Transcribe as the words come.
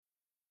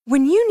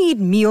When you need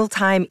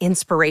mealtime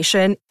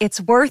inspiration,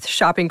 it's worth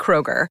shopping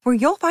Kroger, where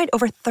you'll find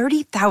over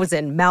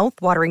 30,000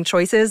 mouth-watering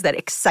choices that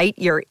excite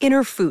your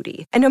inner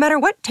foodie. And no matter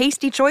what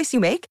tasty choice you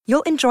make,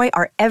 you'll enjoy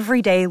our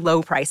everyday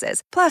low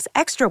prices, plus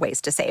extra ways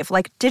to save,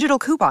 like digital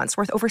coupons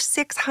worth over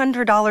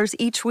 $600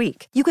 each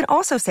week. You can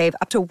also save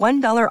up to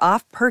 $1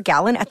 off per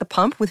gallon at the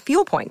pump with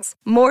fuel points.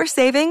 More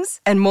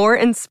savings and more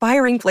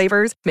inspiring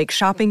flavors make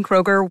shopping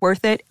Kroger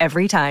worth it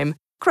every time.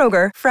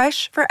 Kroger,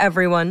 fresh for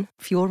everyone.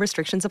 Fuel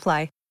restrictions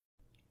apply.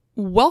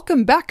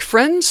 Welcome back,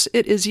 friends.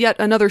 It is yet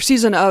another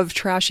season of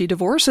Trashy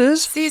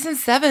Divorces. Season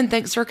 7.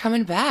 Thanks for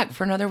coming back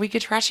for another week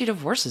of Trashy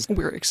Divorces.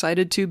 We're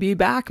excited to be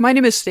back. My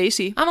name is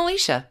Stacy. I'm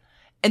Alicia.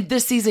 And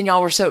this season,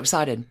 y'all, we're so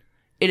excited.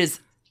 It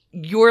is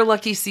your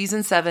lucky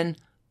season 7,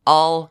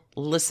 all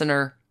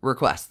listener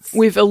requests.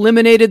 We've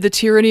eliminated the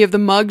tyranny of the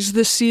mugs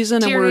this season.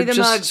 Tyranny and we're of the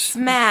just mugs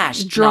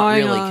smashed.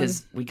 Drawing Not really, on.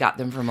 because we got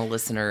them from a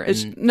listener.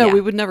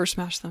 We would never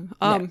smash them.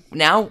 No.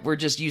 Now we're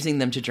just using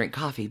them to drink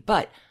coffee.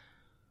 But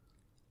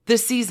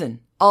this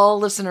season, all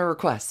listener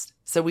requests.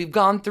 So we've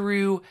gone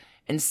through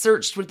and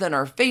searched within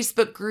our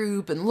Facebook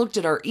group and looked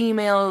at our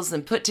emails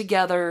and put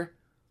together.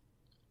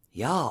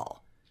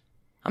 Y'all,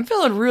 I'm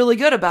feeling really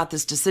good about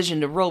this decision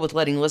to roll with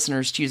letting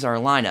listeners choose our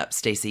lineup,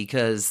 Stacy,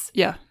 because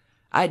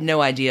I had no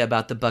idea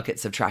about the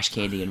buckets of trash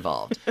candy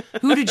involved.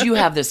 Who did you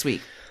have this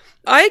week?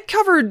 I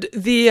covered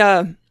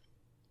the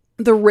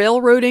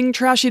railroading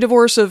trashy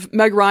divorce of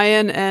Meg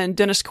Ryan and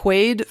Dennis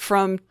Quaid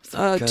from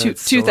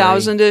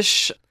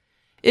 2000-ish.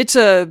 It's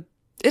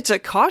a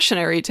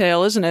cautionary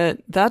tale, isn't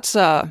it? That's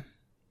the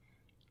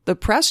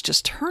press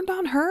just turned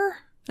on her,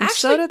 and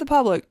so did the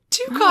public.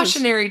 Two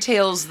cautionary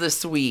tales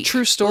this week.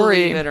 True story.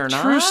 Believe it or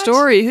not. True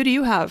story. Who do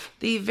you have?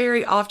 The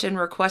very often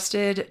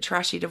requested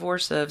trashy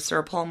divorce of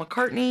Sir Paul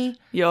McCartney.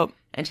 Yup.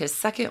 And his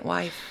second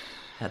wife,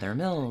 Heather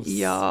Mills.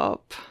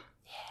 Yup.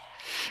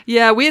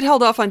 Yeah, we had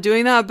held off on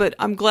doing that, but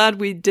I'm glad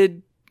we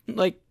did.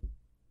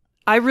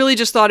 I really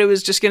just thought it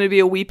was just going to be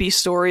a weepy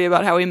story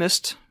about how he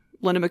missed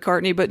Linda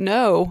McCartney, but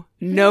no.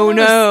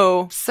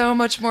 So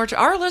much more.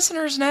 Our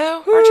listeners know.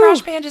 Our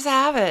trash pandas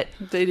have it.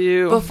 They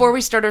do. Before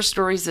we start our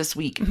stories this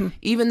week,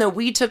 even though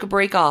we took a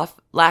break off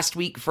last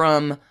week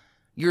from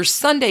your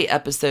Sunday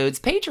episodes,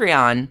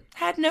 Patreon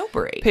had no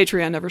break.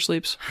 Patreon never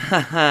sleeps.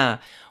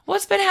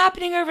 What's been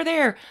happening over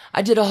there?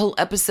 I did a whole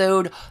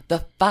episode, The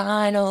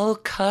Final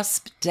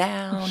Cusp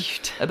Down,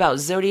 about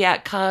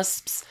zodiac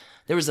cusps.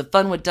 There was a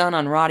fun one done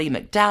on Roddy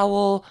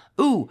McDowell.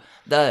 Ooh,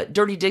 the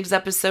Dirty Digs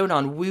episode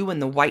on Woo in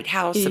the White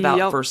House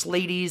about first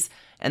ladies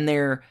and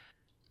their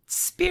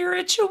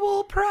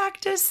spiritual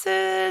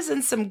practices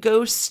and some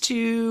ghosts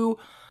too.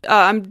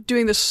 I'm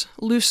doing this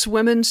Loose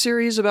Women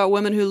series about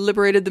women who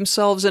liberated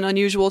themselves in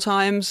unusual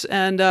times.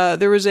 And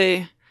there was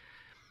a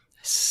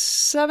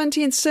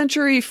 17th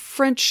century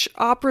French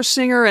opera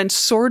singer and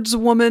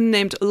swordswoman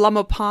named La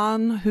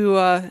Maupin who,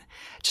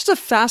 just a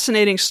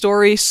fascinating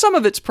story. Some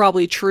of it's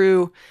probably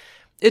true.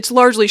 It's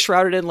largely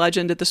shrouded in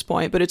legend at this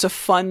point, but it's a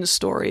fun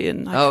story.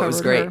 And it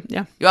was great. Her.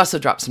 Yeah. You also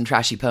dropped some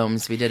trashy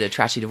poems. We did a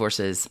Trashy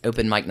Divorces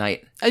open mic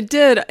night. I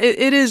did.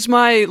 It is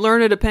my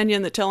learned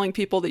opinion that telling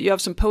people that you have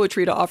some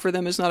poetry to offer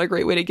them is not a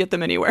great way to get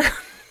them anywhere.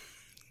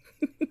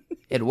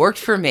 It worked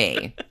for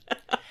me.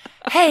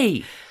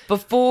 Hey,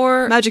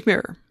 before... Magic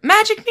Mirror,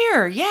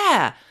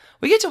 yeah.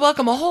 We get to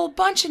welcome a whole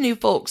bunch of new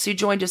folks who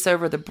joined us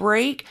over the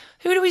break.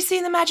 Who do we see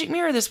in the Magic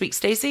Mirror this week,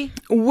 Stacy?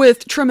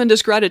 With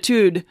tremendous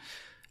gratitude,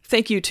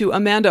 thank you to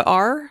Amanda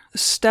R.,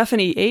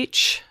 Stephanie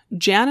H.,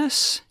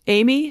 Janice,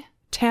 Amy,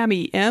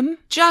 Tammy M.,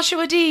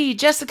 Joshua D.,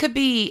 Jessica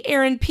B.,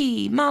 Aaron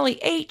P., Molly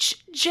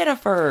H.,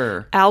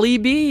 Jennifer, Allie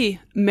B.,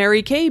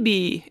 Mary K.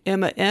 B.,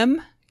 Emma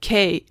M.,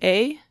 K.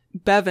 A.,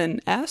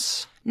 Bevan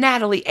S.,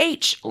 Natalie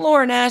H.,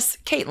 Lauren S.,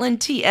 Caitlin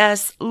T.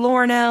 S.,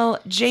 Lauren L.,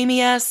 Jamie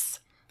S.,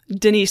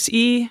 Denise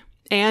E.,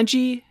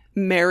 Angie,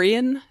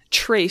 Marion,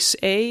 Trace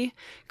A.,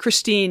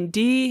 Christine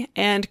D.,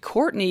 and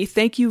Courtney.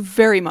 Thank you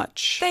very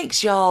much.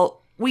 Thanks, y'all.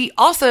 We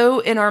also,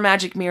 in our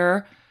Magic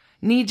Mirror,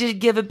 need to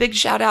give a big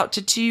shout out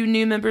to 2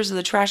 new members of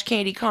the Trash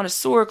Candy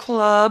Connoisseur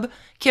Club,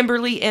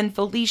 Kimberly and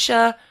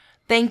Felicia.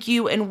 Thank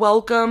you and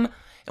welcome.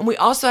 And we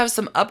also have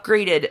some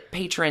upgraded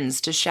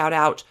patrons to shout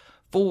out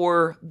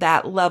for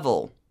that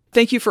level.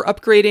 Thank you for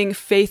upgrading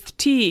Faith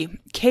T.,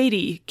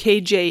 Katie,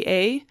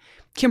 KJA,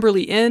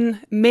 Kimberly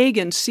N.,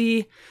 Megan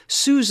C.,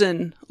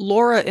 Susan,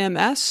 Laura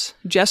MS,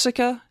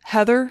 Jessica,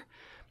 Heather,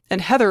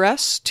 and Heather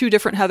S., 2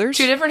 different Heathers.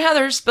 2 different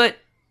Heathers, but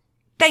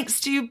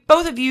thanks to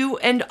both of you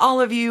and all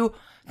of you.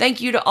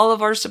 Thank you to all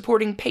of our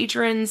supporting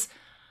patrons.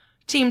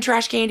 Team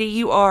Trash Candy,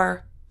 you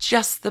are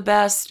just the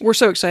best. We're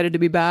so excited to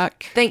be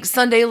back. Thanks,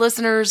 Sunday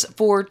listeners,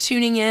 for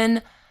tuning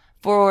in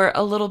for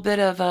a little bit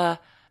of a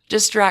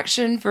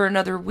distraction for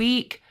another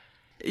week.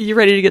 You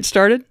ready to get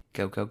started?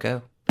 Go, go,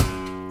 go.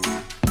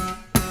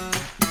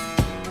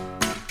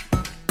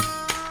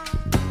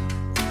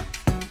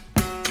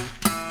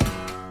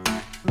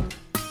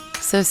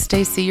 So,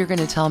 Stacey, you're going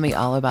to tell me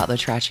all about the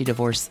trashy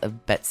divorce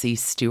of Betsy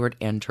Stewart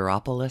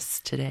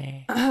Andropoulos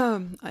today?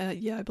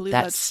 Yeah, I believe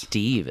that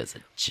Steve is a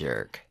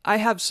jerk. I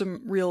have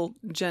some real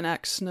Gen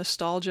X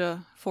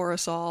nostalgia for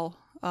us all.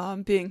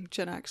 Being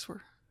Gen X, we're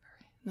very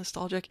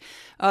nostalgic.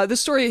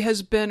 This story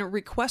has been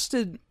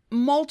requested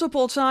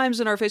multiple times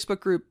in our Facebook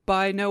group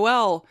by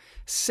Noelle,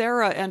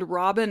 Sarah, and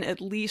Robin.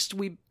 At least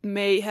we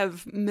may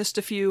have missed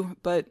a few,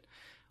 but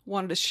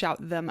wanted to shout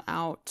them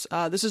out.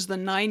 This is the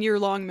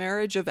 9-year-long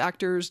marriage of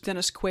actors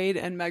Dennis Quaid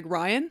and Meg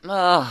Ryan,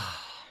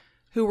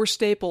 who were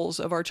staples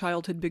of our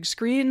childhood big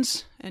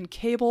screens and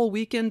cable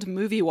weekend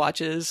movie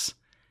watches.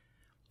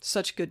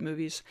 Such good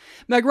movies.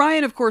 Meg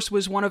Ryan, of course,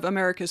 was one of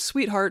America's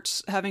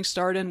sweethearts, having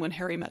starred in When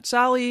Harry Met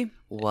Sally.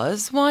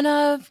 Was one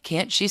of?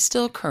 Can't she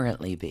still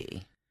currently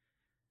be?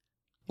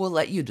 We'll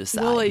let you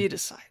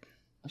decide.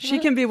 She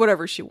can be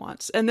whatever she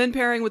wants. And then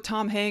pairing with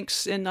Tom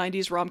Hanks in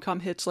 90s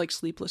rom-com hits like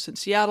Sleepless in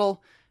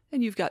Seattle,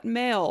 and You've Got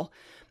Mail.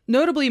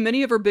 Notably,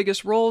 many of her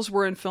biggest roles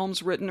were in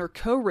films written or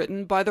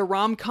co-written by the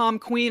rom-com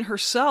queen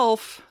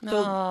herself,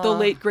 the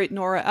late, great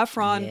Nora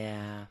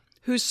Ephron,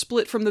 who's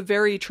split from the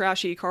very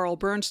trashy Carl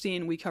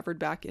Bernstein we covered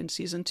back in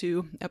Season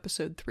 2,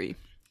 Episode 3.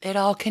 It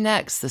all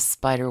connects, the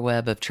spider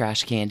web of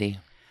trash candy.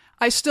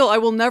 I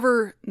will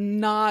never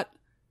not,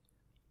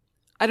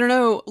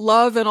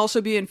 love and also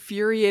be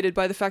infuriated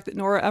by the fact that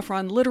Nora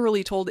Ephron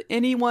literally told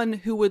anyone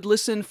who would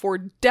listen for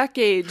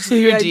decades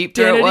the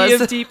identity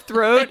of Deep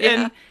Throat,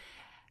 and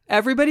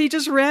everybody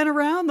just ran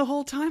around the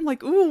whole time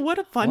like, ooh, what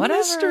a fun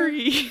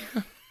mystery.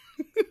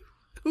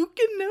 Who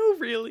can know,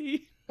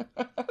 really?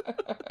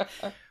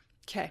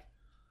 Okay.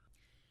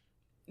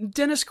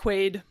 Dennis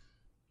Quaid.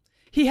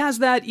 He has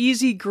that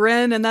easy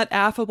grin and that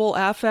affable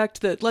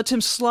affect that lets him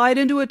slide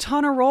into a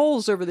ton of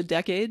roles over the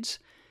decades.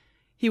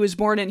 He was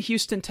born in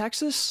Houston,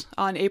 Texas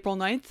on April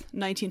 9th,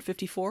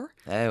 1954.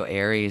 Oh,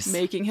 Aries.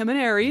 Making him an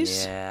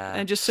Aries. Yeah.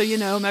 And just so you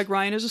know, Meg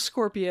Ryan is a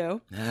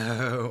Scorpio.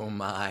 Oh,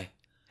 my.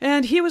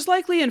 And he was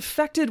likely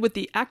infected with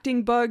the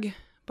acting bug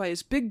by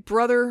his big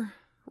brother,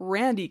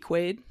 Randy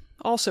Quaid,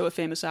 also a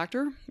famous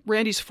actor.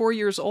 Randy's 4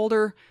 years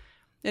older,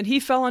 and he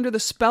fell under the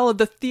spell of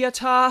the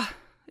theater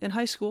in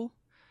high school.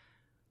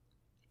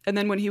 And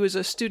then when he was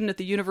a student at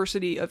the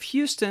University of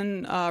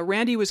Houston,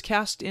 Randy was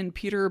cast in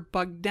Peter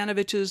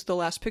Bogdanovich's The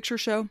Last Picture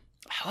Show.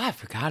 Oh, I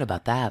forgot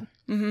about that.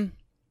 Mm-hmm.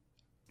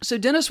 So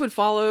Dennis would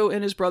follow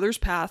in his brother's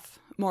path,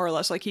 more or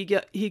less. Like he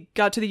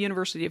got to the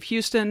University of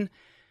Houston,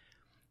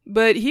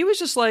 but he was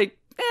just like,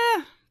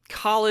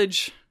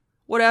 college,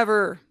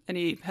 whatever. And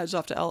he heads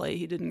off to LA.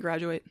 He didn't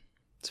graduate.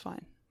 It's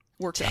fine.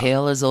 Works out.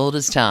 Tale as old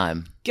as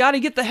time.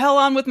 Gotta get the hell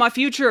on with my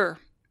future.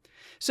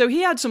 So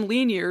he had some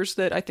lean years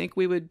that I think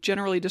we would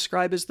generally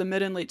describe as the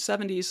mid and late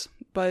 70s,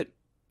 but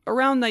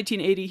around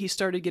 1980, he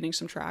started getting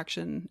some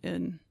traction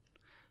in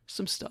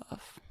some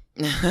stuff.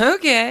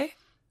 Okay.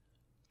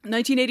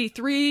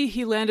 1983,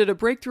 he landed a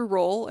breakthrough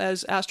role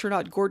as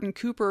astronaut Gordon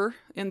Cooper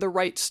in The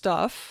Right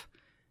Stuff.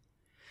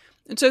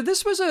 And so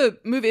this was a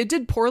movie, it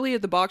did poorly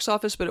at the box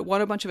office, but it won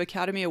a bunch of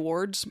Academy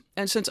Awards.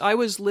 And since I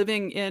was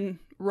living in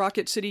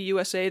Rocket City,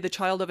 USA, the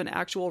child of an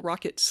actual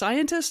rocket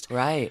scientist.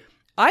 Right.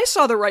 I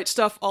saw The Right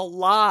Stuff a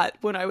lot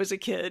when I was a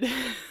kid.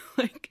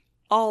 Like,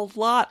 a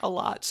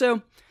lot.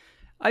 So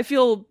I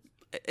feel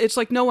it's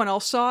like no one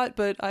else saw it,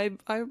 but I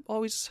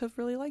always have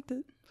really liked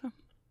it. So.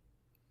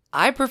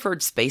 I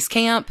preferred Space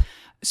Camp.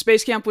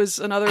 Space Camp was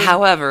another.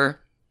 However.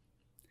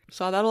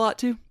 Saw that a lot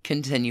too.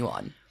 Continue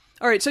on.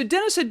 All right, so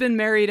Dennis had been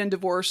married and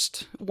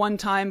divorced one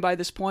time by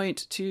this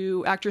point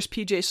to actress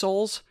PJ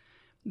Soles.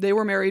 They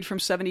were married from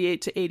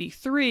 78 to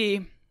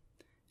 83.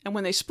 And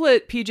when they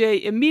split,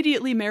 PJ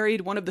immediately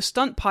married one of the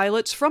stunt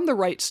pilots from The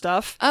Right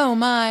Stuff. Oh,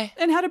 my.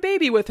 And had a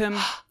baby with him,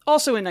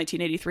 also in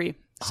 1983.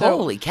 So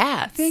holy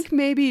cats. I think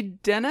maybe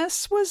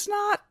Dennis was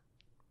not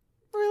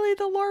really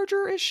the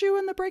larger issue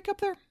in the breakup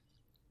there.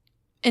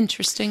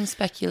 Interesting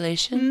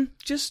speculation.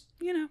 Just,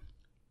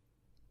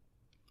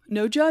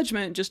 no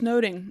judgment, just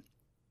noting.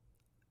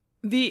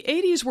 The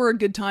 80s were a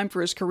good time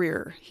for his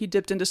career. He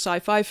dipped into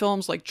sci-fi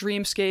films like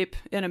Dreamscape,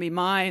 Enemy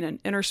Mine,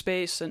 and Inner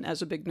Space, and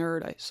as a big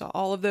nerd, I saw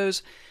all of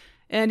those.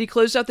 And he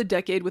closed out the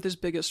decade with his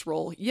biggest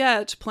role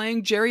yet,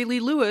 playing Jerry Lee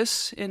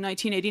Lewis in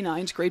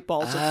 1989's Great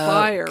Balls of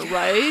Fire, God.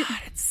 right?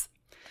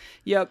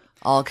 Yep.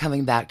 All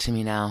coming back to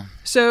me now.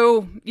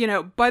 So,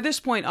 by this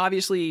point,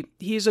 obviously,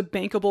 he's a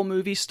bankable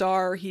movie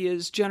star. He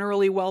is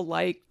generally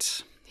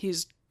well-liked.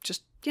 He's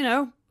just,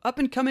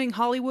 up-and-coming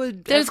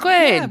Hollywood. Dennis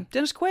Quaid. Yeah,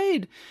 Dennis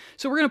Quaid.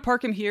 So we're going to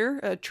park him here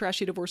at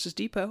Trashy Divorces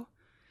Depot.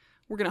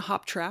 We're going to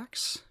hop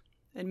tracks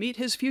and meet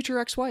his future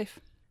ex-wife.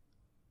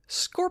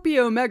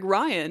 Scorpio Meg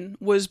Ryan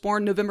was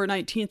born November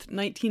 19th,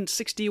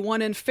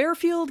 1961 in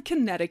Fairfield,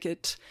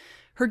 Connecticut.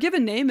 Her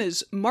given name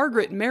is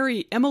Margaret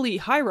Mary Emily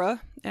Hyra,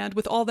 and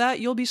with all that,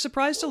 you'll be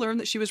surprised to learn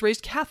that she was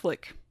raised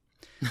Catholic.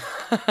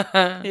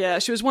 Yeah,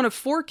 she was one of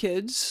 4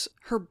 kids.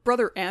 Her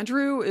brother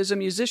Andrew is a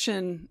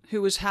musician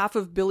who was half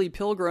of Billy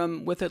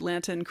Pilgrim with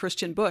Atlanta and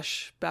Christian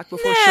Bush back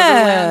before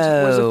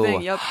Sugarland was a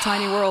thing. Yep,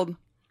 tiny world.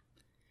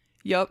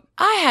 Yep.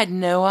 I had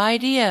no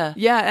idea.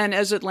 Yeah, and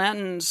as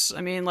Atlantans,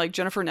 I mean, like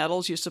Jennifer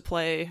Nettles used to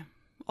play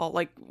all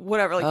like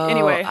whatever. Like Oh,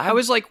 anyway, I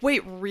was like,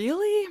 wait,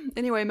 really?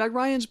 Anyway, Meg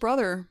Ryan's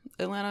brother,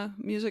 Atlanta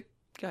music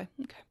guy.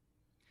 Okay.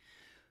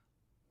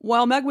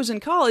 While Meg was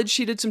in college,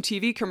 she did some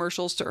TV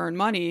commercials to earn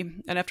money,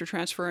 and after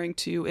transferring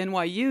to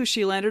NYU,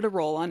 she landed a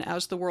role on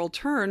As the World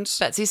Turns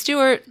Betsy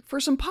Stewart. for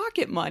some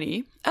pocket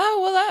money.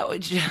 Oh,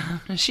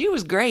 well, she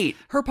was great.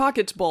 Her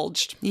pockets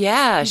bulged.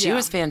 Yeah, she Yeah.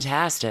 was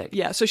fantastic.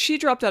 Yeah, so she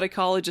dropped out of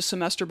college a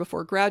semester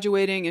before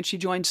graduating, and she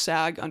joined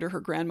SAG under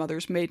her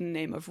grandmother's maiden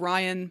name of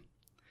Ryan,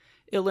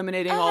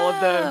 eliminating all of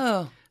the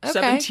Oh, okay.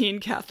 17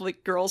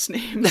 Catholic girls'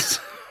 names.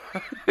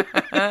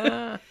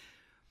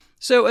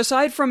 So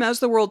aside from As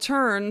the World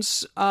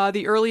Turns,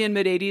 the early and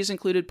mid-'80s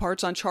included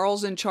parts on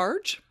Charles in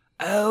Charge,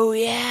 Oh,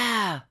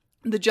 yeah.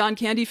 the John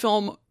Candy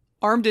film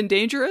Armed and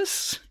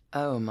Dangerous,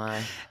 Oh,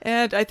 my.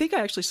 and I think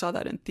I actually saw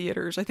that in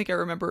theaters. I think I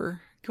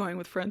remember going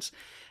with friends.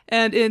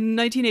 And in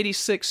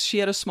 1986, she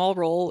had a small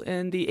role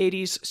in the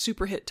 80s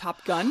super hit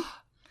Top Gun.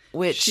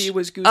 Which She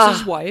was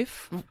Goose's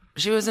wife.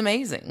 She was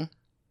amazing.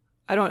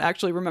 I don't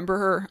actually remember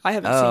her. I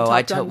haven't seen Oh,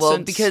 Top Gun well,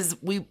 since.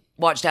 because we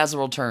watched As the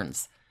World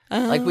Turns.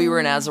 Like, we were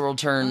an As the World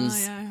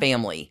Turns yeah.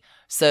 family.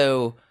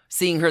 So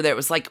seeing her there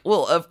was like,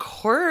 well, of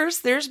course,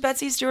 there's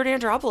Betsy Stewart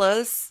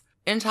Andropoulos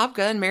in Top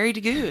Gun, married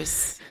to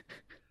Goose.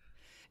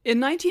 In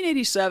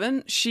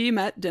 1987, she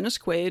met Dennis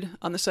Quaid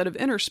on the set of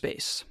Inner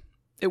Space.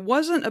 It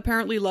wasn't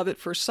apparently love at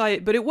first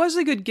sight, but it was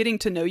a good getting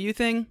to know you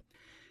thing.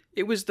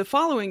 It was the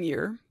following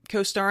year,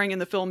 co-starring in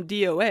the film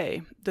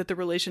DOA, that the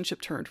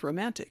relationship turned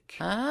romantic.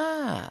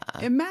 Ah.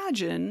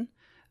 Imagine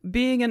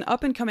being an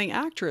up-and-coming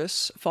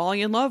actress,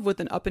 falling in love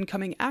with an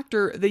up-and-coming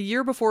actor the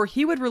year before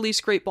he would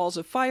release Great Balls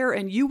of Fire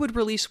and you would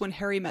release When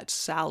Harry Met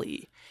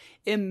Sally.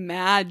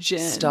 Imagine.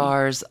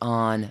 Stars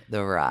on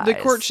the rise. The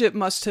courtship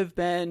must have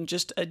been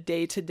just a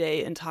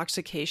day-to-day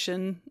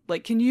intoxication.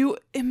 Like, can you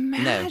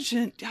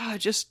imagine? No.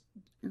 Just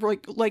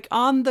like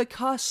on the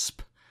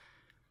cusp.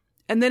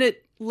 And then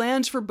it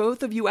lands for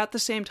both of you at the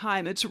same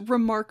time. It's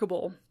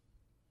remarkable.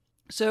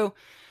 So,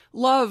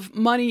 love,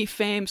 money,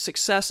 fame,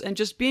 success, and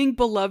just being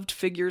beloved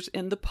figures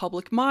in the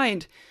public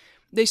mind.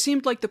 They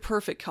seemed like the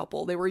perfect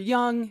couple. They were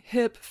young,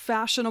 hip,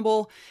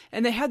 fashionable,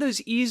 and they had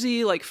those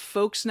easy, like,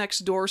 folks next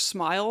door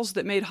smiles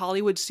that made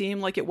Hollywood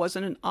seem like it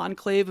wasn't an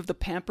enclave of the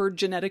pampered,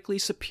 genetically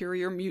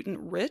superior mutant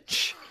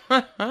rich.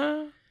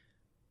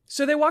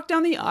 So they walked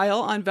down the aisle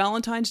on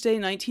Valentine's Day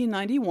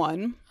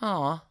 1991.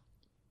 Aw.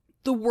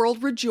 The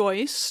world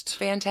rejoiced.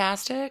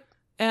 Fantastic.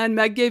 And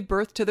Meg gave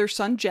birth to their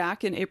son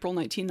Jack in April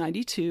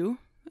 1992.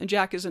 And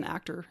Jack is an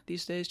actor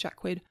these days, Jack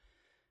Quaid.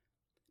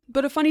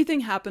 But a funny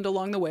thing happened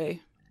along the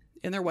way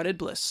in their wedded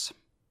bliss.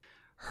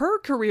 Her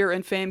career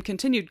and fame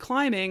continued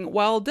climbing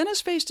while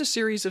Dennis faced a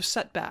series of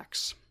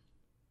setbacks.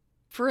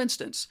 For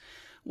instance,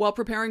 while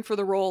preparing for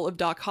the role of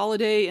Doc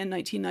Holliday in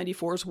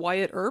 1994's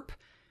Wyatt Earp,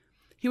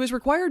 he was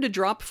required to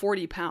drop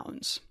 40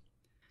 pounds.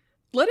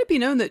 Let it be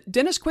known that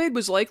Dennis Quaid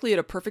was likely at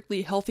a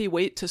perfectly healthy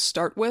weight to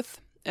start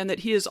with, and that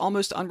he is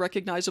almost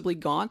unrecognizably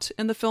gaunt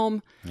in the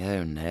film.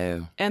 Oh,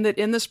 no. And that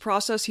in this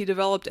process, he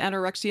developed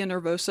anorexia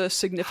nervosa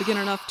significant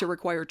enough to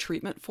require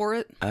treatment for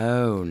it.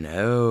 Oh,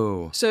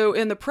 no. So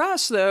in the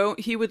press, though,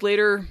 he would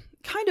later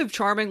kind of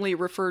charmingly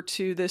refer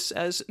to this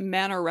as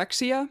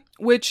manorexia,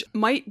 which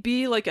might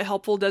be like a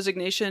helpful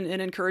designation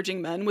in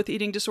encouraging men with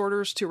eating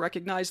disorders to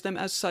recognize them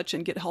as such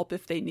and get help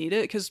if they need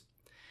it. Because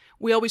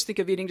we always think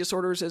of eating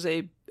disorders as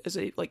a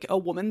like a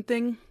woman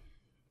thing.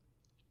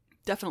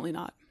 Definitely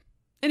not.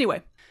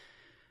 Anyway,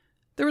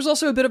 there was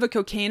also a bit of a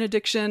cocaine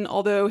addiction,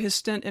 although his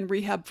stint in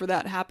rehab for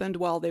that happened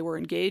while they were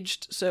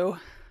engaged, so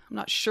I'm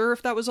not sure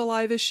if that was a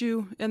live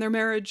issue in their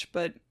marriage,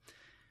 but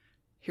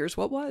here's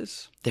what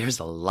was. There's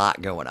a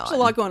lot going on. There's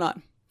a lot going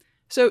on.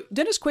 So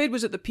Dennis Quaid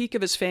was at the peak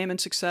of his fame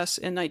and success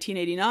in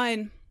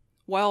 1989,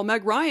 while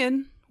Meg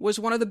Ryan was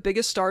one of the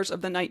biggest stars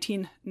of the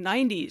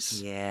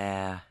 1990s.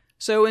 Yeah.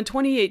 So in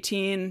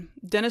 2018,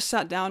 Dennis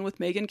sat down with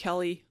Megyn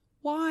Kelly.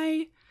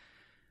 Why?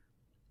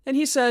 And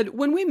he said,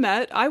 when we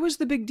met, I was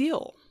the big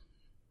deal.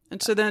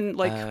 And so then,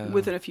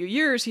 within a few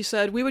years, he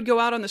said, we would go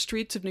out on the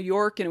streets of New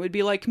York and it would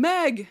be like,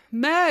 Meg,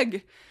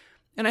 Meg.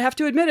 And I have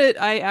to admit it,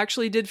 I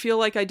actually did feel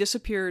like I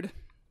disappeared.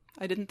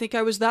 I didn't think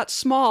I was that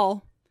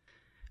small,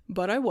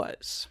 but I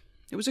was.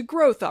 It was a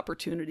growth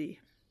opportunity.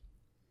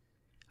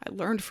 I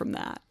learned from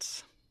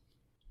that.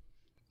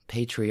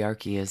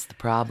 Patriarchy is the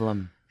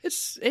problem.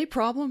 It's a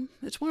problem.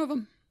 It's one of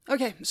them.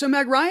 Okay, so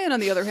Meg Ryan, on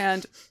the other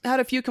hand, had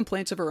a few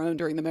complaints of her own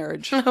during the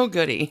marriage. Oh,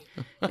 goody.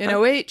 In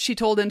 2008, she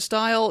told In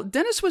Style,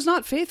 Dennis was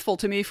not faithful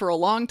to me for a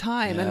long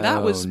time, and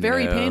that was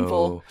very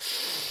painful.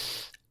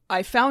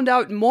 I found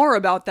out more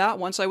about that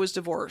once I was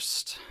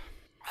divorced.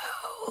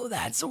 Oh,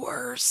 that's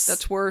worse.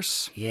 That's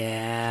worse.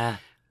 Yeah.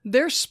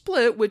 Their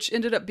split, which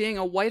ended up being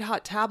a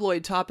white-hot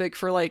tabloid topic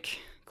for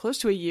close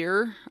to a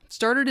year,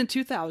 started in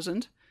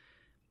 2000.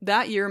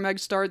 That year, Meg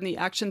starred in the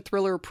action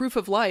thriller Proof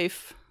of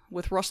Life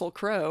with Russell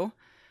Crowe,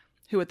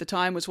 who at the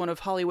time was one of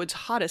Hollywood's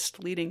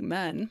hottest leading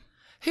men.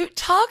 Who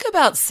talk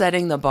about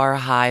setting the bar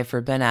high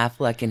for Ben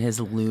Affleck and his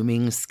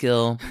looming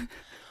skill.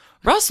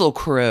 Russell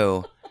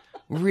Crowe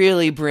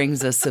really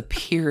brings a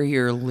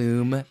superior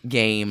loom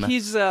game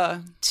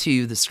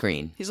to the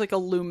screen. He's like a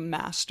loom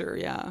master,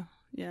 yeah.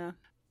 Yeah.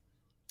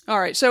 All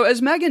right, so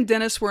as Meg and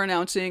Dennis were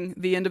announcing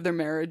the end of their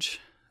marriage,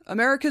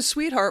 America's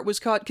sweetheart was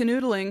caught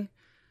canoodling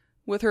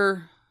with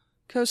her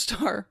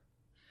co-star.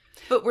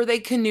 But were they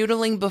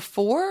canoodling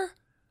before?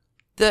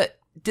 Did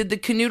the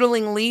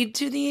canoodling lead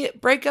to the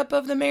breakup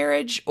of the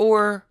marriage,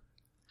 or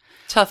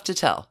tough to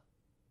tell?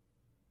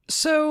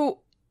 So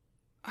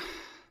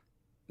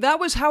that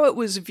was how it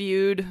was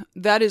viewed.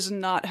 That is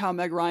not how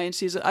Meg Ryan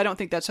sees it. I don't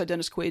think that's how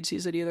Dennis Quaid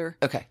sees it either.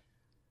 Okay.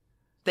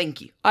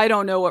 Thank you. I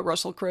don't know what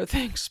Russell Crowe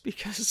thinks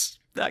because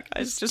that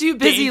guy's just too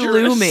busy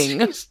dangerous.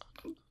 looming. He's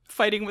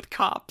fighting with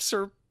cops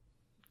or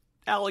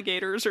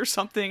alligators or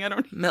something. I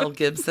don't know. Mel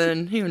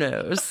Gibson, who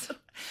knows?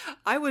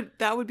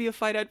 That would be a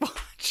fight I'd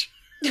watch.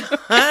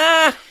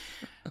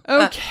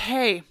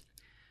 Okay.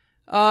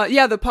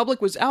 Yeah, the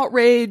public was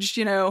outraged,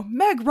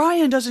 Meg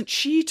Ryan doesn't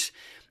cheat.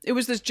 It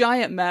was this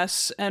giant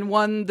mess, and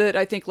one that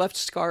I think left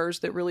scars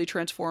that really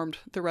transformed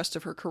the rest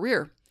of her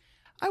career.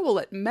 I will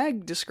let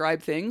Meg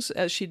describe things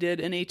as she did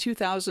in a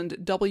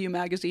 2000 W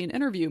magazine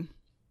interview.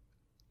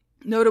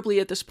 Notably,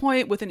 at this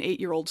point, with an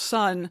 8-year-old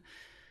son,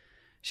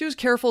 she was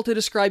careful to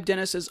describe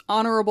Dennis as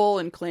honorable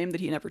and claimed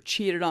that he never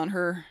cheated on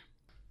her.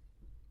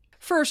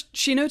 First,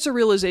 she notes a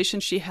realization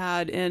she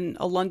had in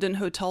a London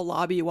hotel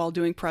lobby while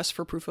doing press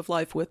for Proof of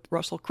Life with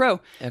Russell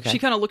Crowe. Okay. She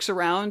kind of looks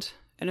around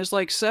and is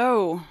like,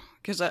 so,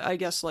 because I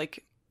guess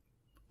like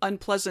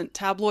unpleasant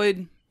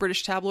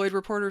British tabloid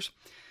reporters,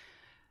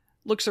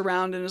 looks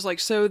around and is like,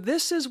 so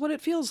this is what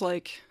it feels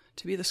like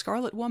to be the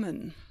Scarlet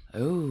Woman.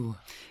 Oh.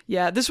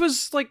 Yeah, this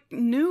was like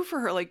new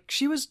for her. Like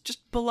she was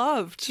just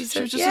beloved. She was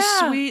just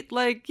a sweet,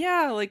 like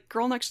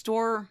girl next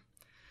door.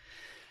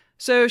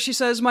 So she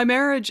says, my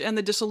marriage and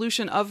the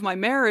dissolution of my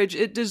marriage,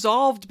 it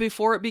dissolved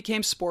before it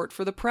became sport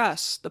for the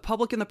press. The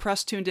public and the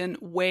press tuned in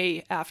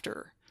way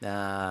after.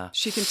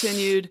 She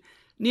continued,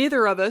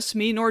 neither of us,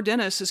 me nor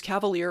Dennis, is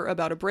cavalier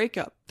about a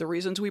breakup. The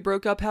reasons we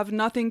broke up have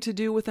nothing to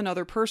do with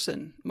another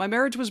person. My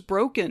marriage was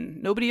broken.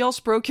 Nobody else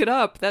broke it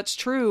up. That's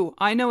true.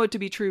 I know it to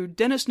be true.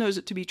 Dennis knows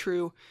it to be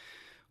true.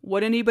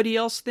 What anybody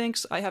else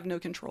thinks, I have no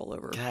control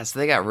over. Yeah, so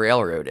they got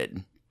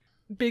railroaded.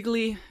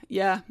 Bigly,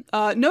 yeah.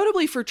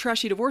 Notably for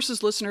Trashy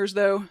Divorces listeners,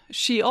 though,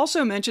 she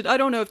also mentioned, I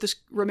don't know if this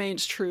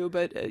remains true,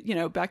 but,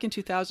 back in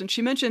 2000,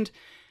 she mentioned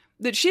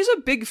that she's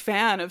a big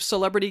fan of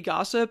celebrity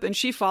gossip, and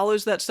she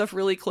follows that stuff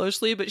really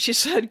closely, but she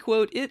said,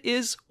 quote, it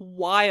is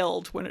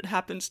wild when it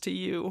happens to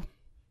you.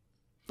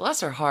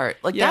 Bless her heart.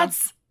 Like, yeah.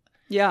 That's...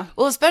 Yeah.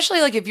 Well,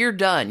 especially, like, if you're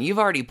done, you've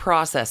already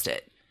processed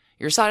it.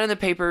 You're signing the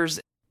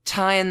papers,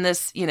 tying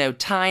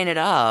it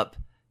up,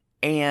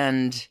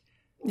 and...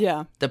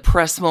 Yeah. The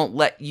press won't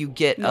let you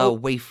get a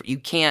wafer. You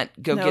can't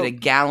go get a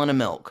gallon of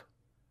milk.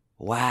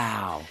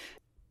 Wow.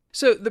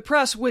 So the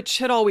press, which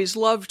had always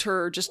loved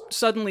her, just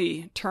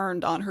suddenly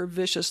turned on her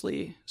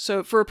viciously.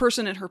 So for a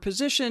person in her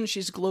position,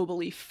 she's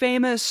globally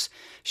famous.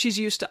 She's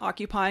used to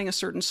occupying a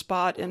certain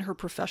spot in her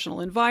professional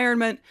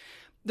environment.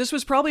 This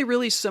was probably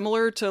really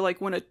similar to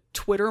like when a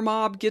Twitter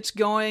mob gets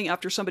going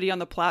after somebody on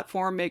the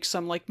platform makes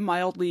some like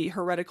mildly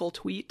heretical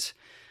tweet.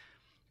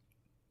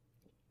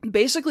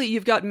 Basically,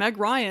 you've got Meg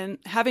Ryan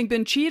having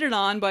been cheated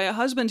on by a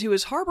husband who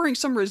is harboring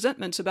some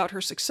resentments about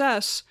her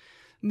success,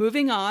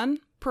 moving on,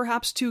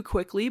 perhaps too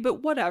quickly,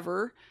 but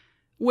whatever,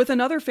 with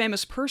another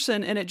famous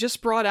person, and it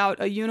just brought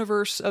out a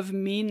universe of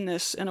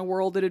meanness in a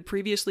world that had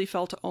previously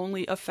felt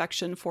only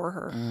affection for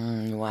her.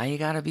 Why you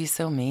gotta be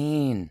so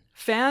mean?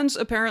 Fans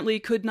apparently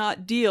could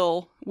not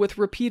deal with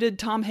repeated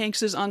Tom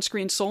Hanks's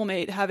on-screen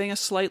soulmate having a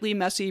slightly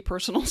messy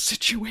personal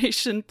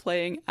situation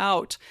playing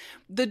out.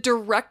 The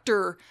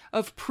director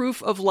of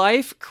Proof of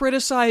Life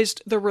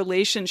criticized the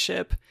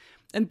relationship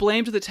and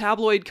blamed the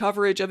tabloid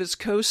coverage of his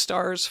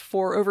co-stars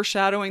for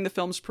overshadowing the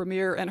film's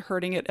premiere and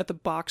hurting it at the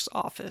box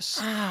office.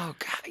 Oh,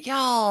 God,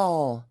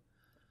 y'all.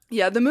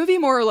 Yeah, the movie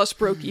more or less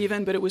broke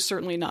even, but it was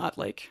certainly not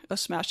like a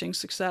smashing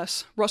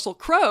success. Russell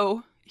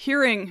Crowe,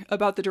 hearing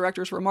about the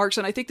director's remarks,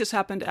 and I think this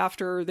happened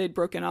after they'd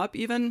broken up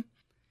even,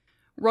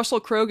 Russell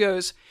Crowe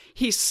goes,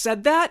 he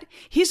said that?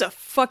 He's a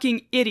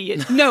fucking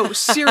idiot. No,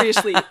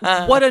 seriously,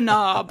 what a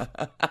knob.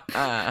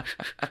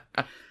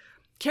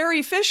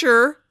 Carrie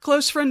Fisher,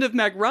 close friend of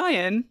Meg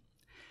Ryan,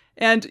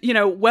 and,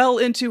 well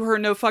into her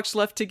no fucks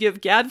left to give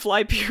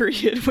gadfly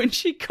period, when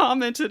she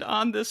commented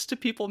on this to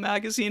People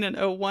magazine in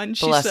 2001,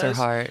 she Bless says,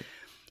 her heart.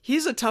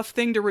 He's a tough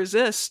thing to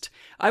resist.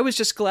 I was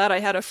just glad I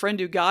had a friend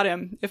who got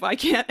him. If I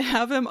can't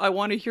have him, I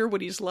want to hear what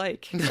he's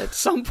like at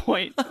some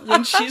point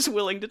when she's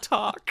willing to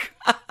talk.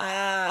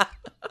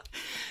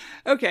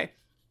 Okay.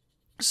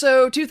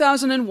 So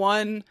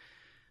 2001,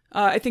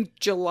 I think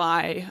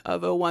July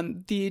of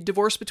 2001, the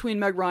divorce between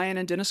Meg Ryan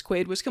and Dennis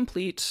Quaid was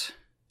complete,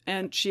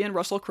 and she and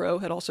Russell Crowe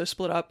had also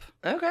split up.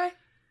 Okay.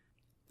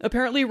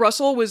 Apparently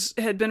Russell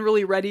had been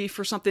really ready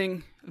for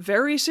something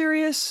very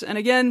serious, and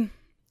again,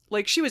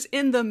 like, she was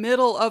in the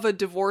middle of a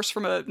divorce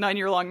from a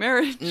 9-year-long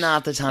marriage.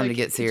 Not the time to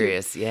get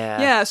serious,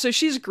 yeah. Yeah, so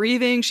she's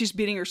grieving, she's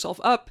beating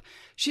herself up.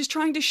 She's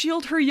trying to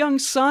shield her young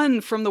son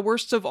from the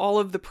worst of all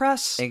of the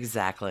press.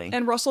 Exactly.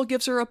 And Russell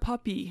gives her a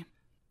puppy.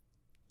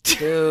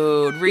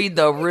 Dude, read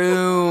the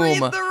room.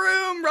 Read the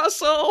room,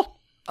 Russell.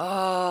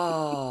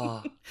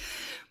 Oh.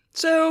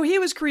 So he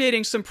was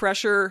creating some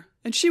pressure,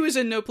 and she was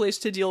in no place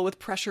to deal with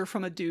pressure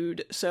from a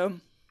dude, so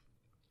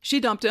she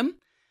dumped him.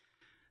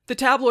 The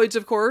tabloids,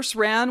 of course,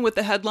 ran with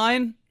the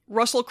headline,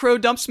 Russell Crowe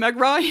dumps Meg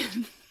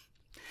Ryan.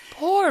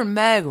 Poor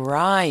Meg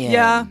Ryan.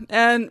 Yeah,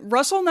 and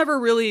Russell never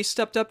really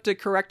stepped up to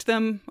correct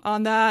them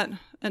on that,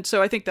 and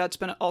so I think that's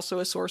been also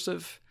a source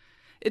of...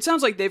 It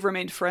sounds like they've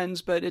remained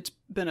friends, but it's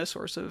been a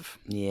source of...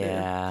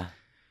 Yeah.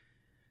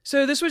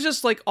 So this was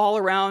just like all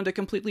around a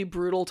completely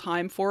brutal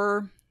time for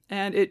her,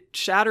 and it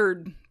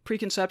shattered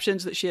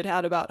preconceptions that she had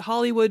had about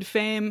Hollywood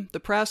fame, the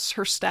press,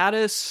 her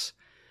status,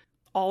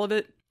 all of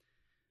it.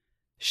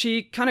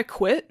 She kind of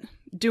quit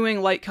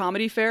doing light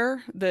comedy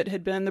fare that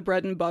had been the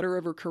bread and butter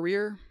of her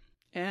career.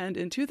 And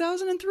in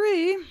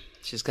 2003...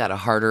 She's got a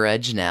harder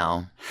edge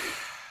now.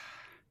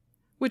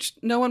 Which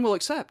no one will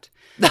accept.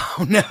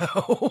 Oh,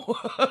 no.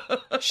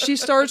 She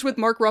stars with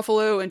Mark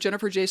Ruffalo and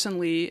Jennifer Jason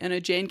Leigh in a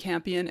Jane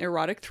Campion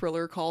erotic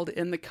thriller called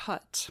In the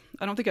Cut.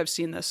 I don't think I've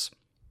seen this.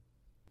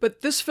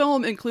 But this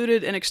film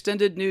included an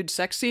extended nude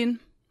sex scene,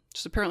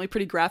 which is apparently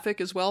pretty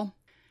graphic as well.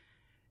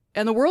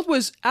 And the world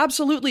was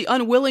absolutely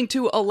unwilling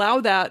to allow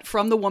that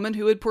from the woman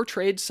who had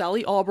portrayed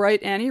Sally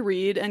Albright, Annie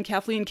Reed, and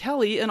Kathleen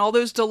Kelly in all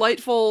those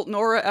delightful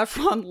Nora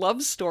Ephron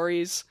love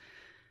stories.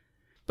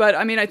 But,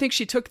 I mean, I think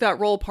she took that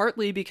role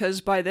partly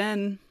because by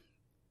then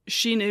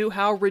she knew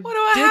how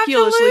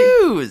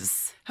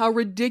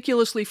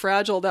ridiculously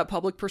fragile that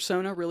public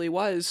persona really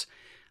was.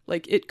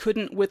 Like, it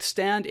couldn't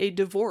withstand a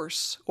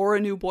divorce or a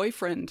new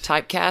boyfriend.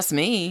 Typecast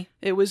me.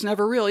 It was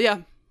never real,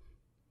 yeah.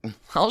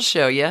 I'll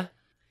show you.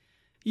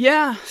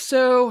 Yeah,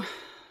 so...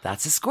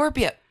 That's a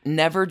Scorpio.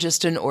 Never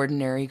just an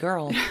ordinary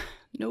girl.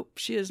 Nope,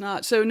 she is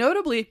not. So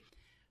notably,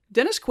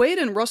 Dennis Quaid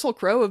and Russell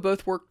Crowe have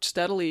both worked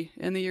steadily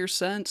in the years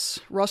since.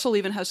 Russell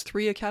even has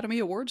 3 Academy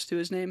Awards to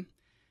his name,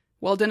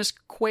 while Dennis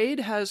Quaid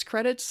has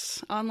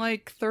credits on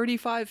like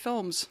 35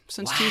 films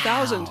since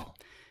 2000,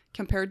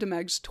 compared to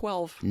Meg's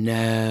 12.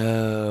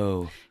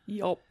 No.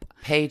 Yup.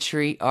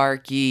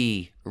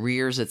 Patriarchy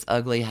rears its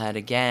ugly head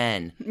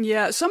again.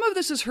 Yeah, some of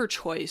this is her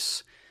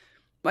choice.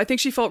 I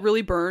think she felt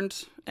really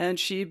burned, and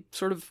she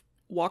sort of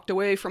walked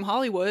away from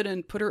Hollywood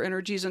and put her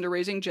energies into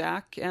raising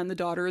Jack and the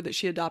daughter that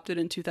she adopted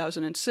in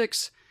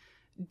 2006,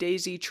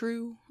 Daisy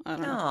True. I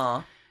don't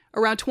know.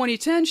 Around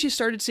 2010, she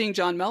started seeing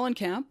John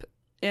Mellencamp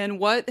in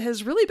what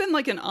has really been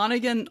like an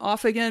on-again,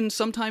 off-again,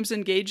 sometimes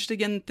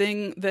engaged-again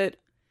thing that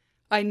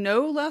I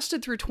know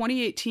lasted through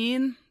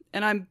 2018,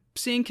 and I'm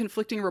seeing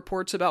conflicting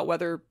reports about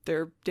whether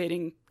they're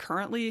dating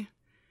currently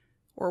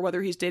or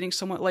whether he's dating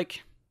someone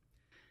like...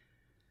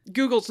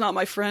 Google's not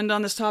my friend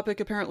on this topic,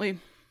 apparently.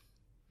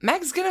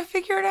 Meg's gonna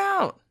figure it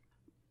out.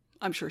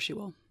 I'm sure she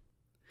will.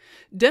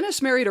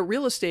 Dennis married a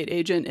real estate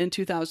agent in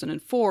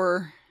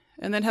 2004,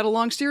 and then had a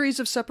long series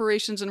of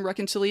separations and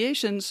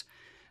reconciliations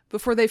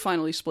before they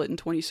finally split in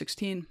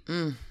 2016.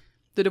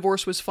 The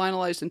divorce was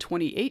finalized in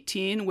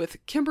 2018,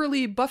 with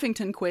Kimberly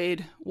Buffington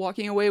Quaid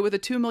walking away with a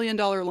 $2 million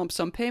lump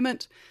sum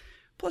payment,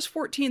 plus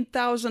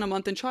 $14,000 a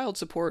month in child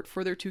support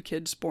for their 2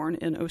 kids born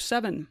in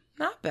 2007.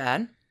 Not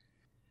bad.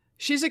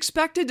 She's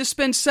expected to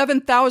spend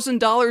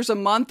 $7,000 a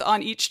month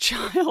on each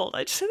child.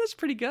 I'd say that's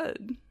pretty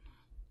good.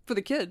 For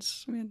the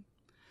kids. I mean,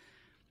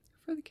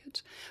 for the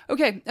kids.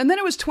 Okay, and then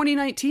it was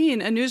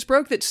 2019, and news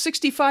broke that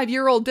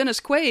 65-year-old Dennis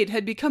Quaid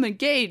had become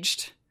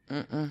engaged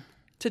to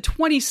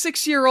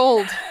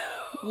 26-year-old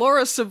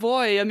Laura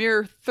Savoy, a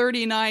mere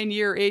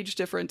 39-year age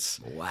difference.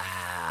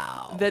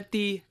 Wow. That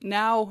the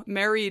now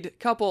married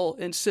couple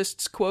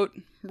insists, quote,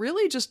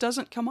 really just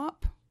doesn't come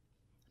up.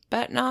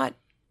 Bet not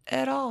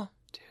at all.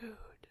 Dude.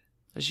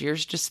 Those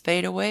years just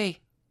fade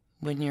away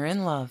when you're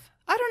in love.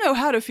 I don't know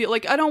how to feel.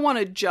 Like, I don't want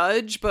to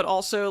judge, but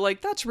also,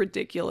 like, that's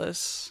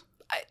ridiculous.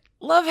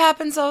 Love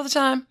happens all the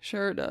time.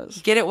 Sure it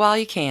does. Get it while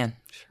you can.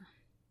 Sure.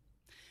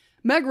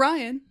 Meg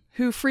Ryan,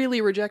 who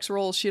freely rejects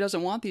roles she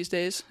doesn't want these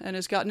days and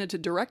has gotten into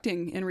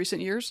directing in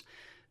recent years,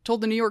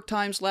 told the New York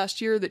Times last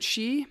year that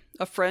she,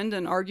 a friend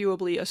and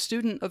arguably a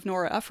student of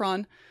Nora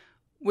Ephron,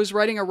 was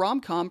writing a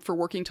rom-com for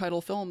working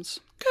title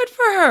films. Good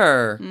for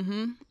her.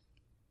 Mm-hmm.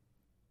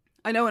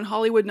 I know in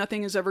Hollywood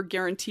nothing is ever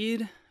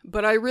guaranteed,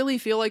 but I really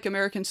feel like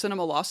American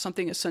cinema lost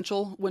something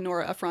essential when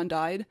Nora Ephron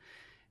died.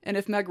 And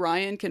if Meg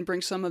Ryan can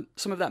bring some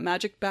of that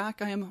magic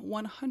back, I am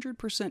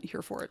 100%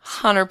 here for it.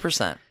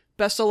 100%.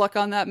 Best of luck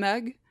on that,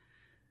 Meg.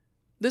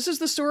 This is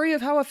the story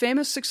of how a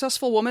famous,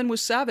 successful woman was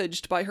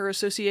savaged by her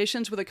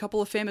associations with a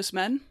couple of famous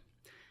men,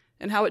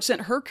 and how it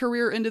sent her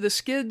career into the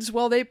skids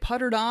while they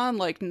puttered on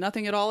like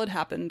nothing at all had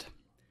happened.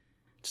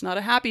 It's not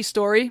a happy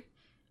story,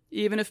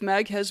 even if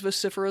Meg has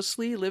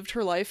vociferously lived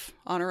her life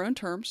on her own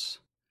terms.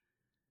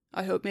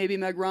 I hope maybe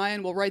Meg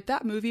Ryan will write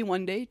that movie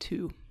one day,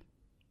 too.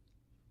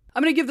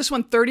 I'm going to give this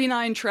one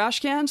 39 trash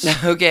cans.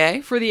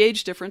 Okay. For the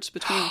age difference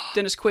between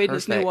Dennis Quaid and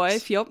his new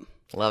wife. Yep.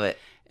 Love it.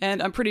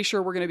 And I'm pretty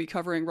sure we're going to be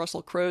covering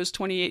Russell Crowe's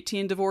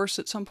 2018 divorce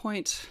at some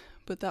point.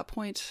 But that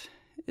point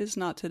is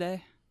not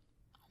today.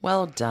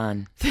 Well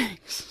done.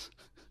 Thanks.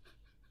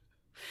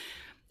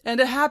 And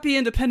a happy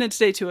Independence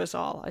Day to us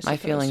all, I suppose. My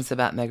feelings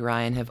about Meg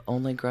Ryan have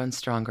only grown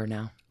stronger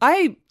now.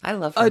 I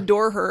love her.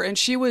 Adore her. And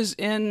she was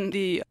in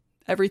the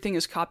Everything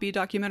is Copy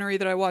documentary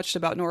that I watched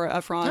about Nora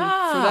Ephron for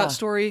that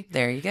story.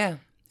 There you go.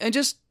 And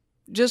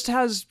just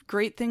has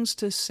great things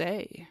to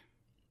say.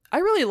 I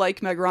really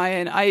like Meg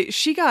Ryan.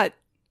 She got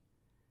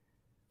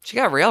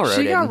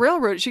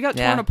railroaded. She got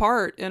torn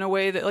apart in a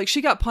way that, like,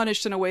 she got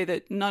punished in a way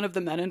that none of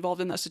the men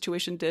involved in that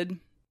situation did.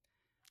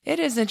 It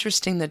is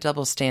interesting, the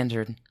double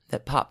standard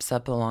that pops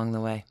up along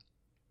the way.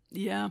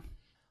 Yeah.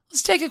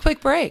 Let's take a quick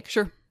break.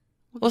 Sure.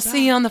 We'll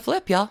see you on the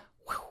flip, y'all.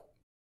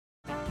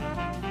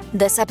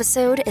 This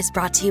episode is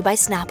brought to you by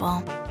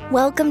Snapple.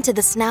 Welcome to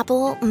the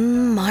Snapple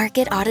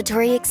Market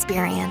Auditory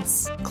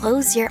Experience.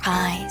 Close your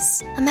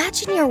eyes.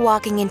 Imagine you're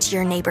walking into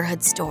your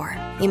neighborhood store.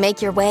 You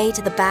make your way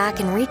to the back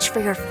and reach for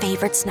your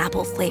favorite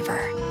Snapple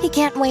flavor. You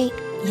can't wait.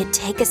 You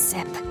take a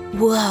sip.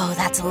 Whoa,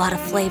 that's a lot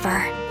of flavor.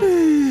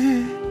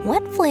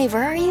 What flavor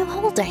are you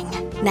holding?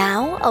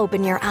 Now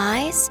open your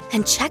eyes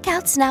and check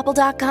out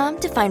Snapple.com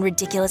to find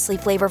ridiculously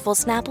flavorful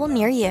Snapple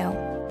near you.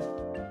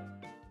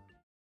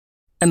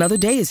 Another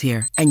day is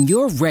here, and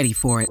you're ready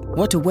for it.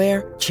 What to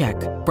wear? Check.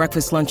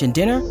 Breakfast, lunch, and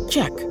dinner?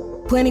 Check.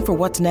 Planning for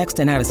what's next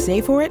and how to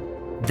save for it?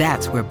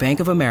 That's where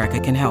Bank of America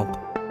can help.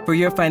 For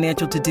your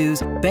financial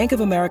to-dos, Bank of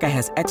America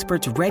has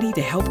experts ready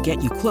to help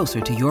get you closer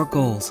to your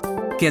goals.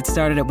 Get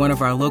started at one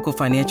of our local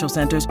financial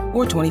centers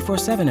or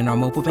 24/7 in our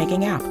mobile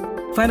banking app.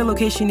 Find a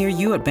location near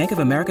you at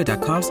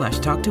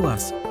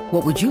bankofamerica.com/talktous.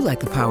 What would you like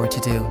the power to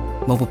do?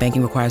 Mobile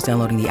banking requires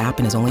downloading the app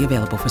and is only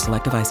available for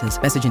select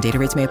devices. Message and data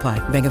rates may apply.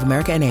 Bank of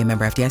America N.A.,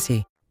 member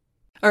FDIC.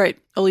 All right,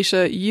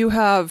 Alicia, you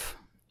have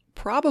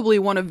probably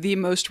one of the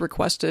most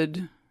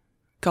requested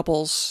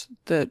couples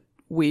that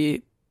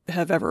we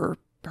have ever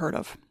heard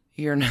of.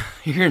 You're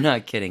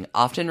not kidding.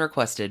 Often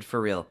requested, for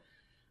real.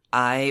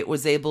 I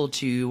was able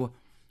to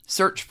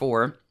search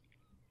for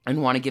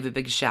and want to give a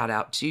big shout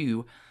out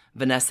to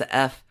Vanessa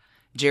F.,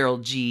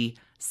 Gerald G.,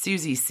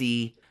 Susie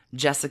C.,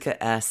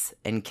 Jessica S.,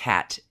 and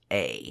Kat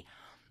A.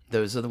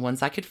 Those are the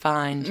ones I could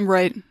find.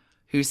 Right.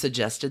 Who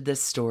suggested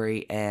this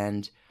story,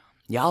 and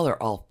y'all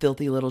are all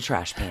filthy little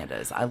trash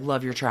pandas. I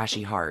love your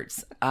trashy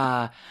hearts.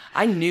 I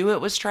knew it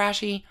was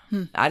trashy.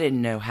 I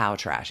didn't know how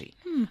trashy.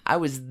 I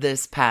was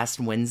this past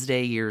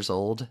Wednesday years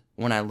old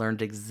when I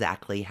learned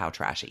exactly how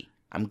trashy.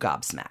 I'm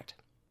gobsmacked.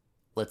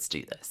 Let's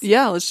do this.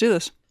 Yeah, let's do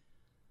this.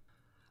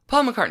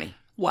 Paul McCartney.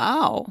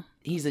 Wow.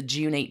 He's a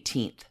June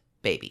 18th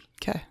baby.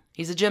 Okay.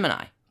 He's a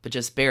Gemini, but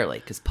just barely,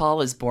 because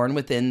Paul is born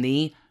within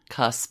the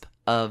cusp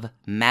of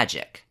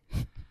magic.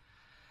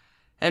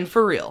 And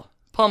for real,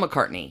 Paul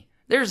McCartney,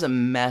 there's a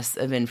mess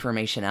of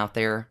information out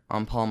there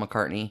on Paul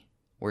McCartney.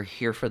 We're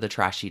here for the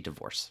trashy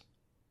divorce.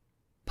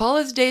 Paul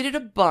has dated a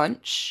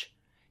bunch.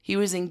 He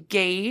was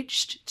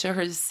engaged to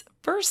his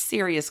first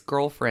serious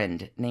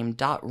girlfriend named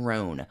Dot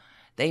Roan.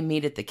 They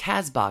meet at the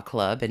Casbah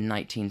Club in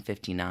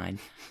 1959.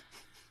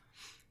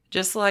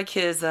 Just like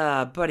his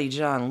buddy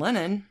John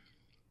Lennon,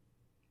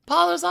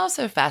 Paul is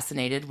also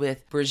fascinated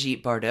with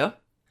Brigitte Bardot.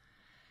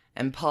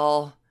 And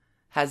Paul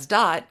has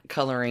Dot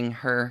coloring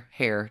her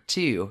hair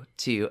too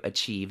to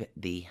achieve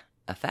the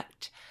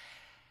effect.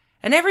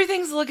 And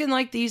everything's looking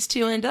like these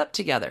two end up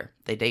together.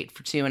 They date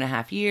for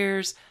 2.5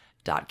 years.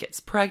 Dot gets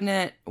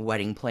pregnant.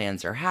 Wedding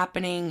plans are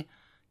happening.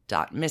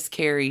 Dot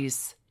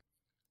miscarries,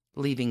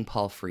 leaving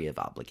Paul free of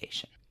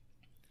obligation.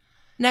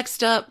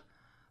 Next up,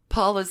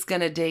 Paul is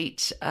going to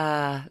date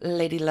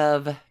Lady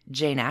Love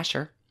Jane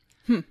Asher.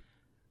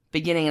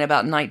 Beginning in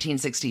about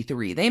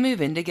 1963. They move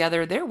in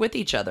together. They're with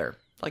each other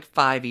like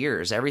 5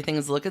 years.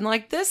 Everything's looking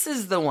like this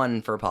is the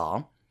one for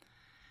Paul.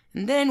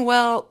 And then,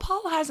 well,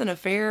 Paul has an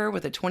affair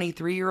with a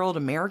 23-year-old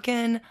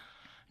American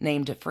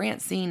named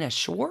Francina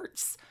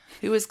Schwartz,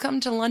 who has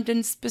come to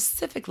London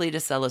specifically to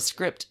sell a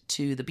script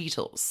to the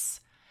Beatles.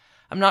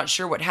 I'm not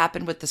sure what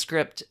happened with the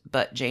script,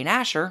 but Jane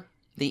Asher,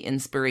 the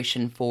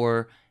inspiration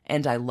for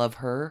And I Love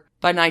Her,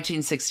 by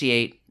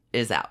 1968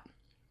 is out.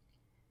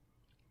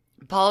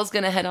 Paul's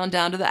going to head on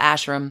down to the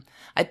ashram.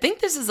 I think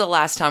this is the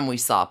last time we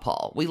saw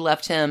Paul. We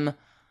left him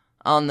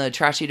on the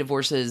Trashy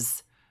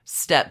Divorces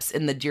steps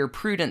in the Dear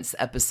Prudence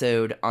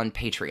episode on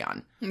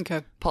Patreon.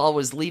 Okay. Paul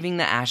was leaving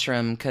the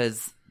ashram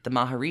because the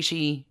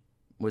Maharishi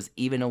was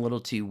even a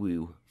little too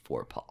woo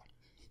for Paul.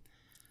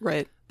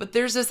 Right. But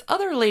there's this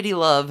other lady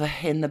love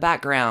in the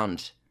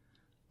background.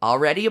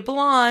 Already a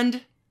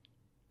blonde.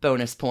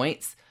 Bonus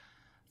points.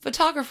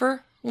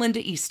 Photographer Linda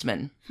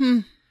Eastman.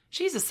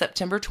 She's a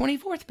September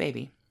 24th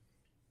baby.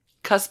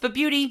 Cusp of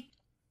beauty.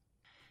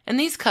 And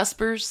these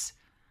cuspers,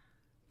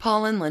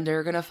 Paul and Linda,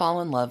 are going to fall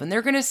in love, and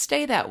they're going to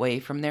stay that way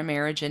from their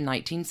marriage in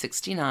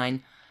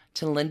 1969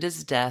 to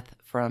Linda's death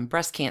from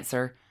breast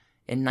cancer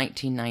in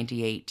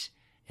 1998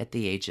 at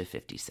the age of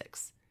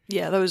 56.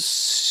 Yeah, that was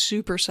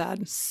super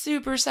sad.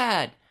 Super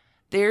sad.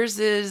 Theirs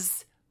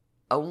is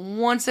a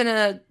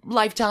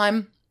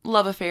once-in-a-lifetime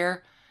love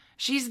affair.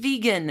 She's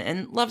vegan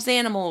and loves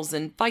animals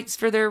and fights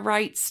for their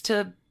rights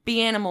to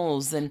be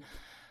animals, and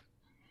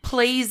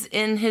plays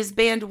in his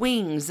band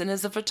Wings and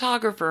is a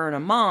photographer and a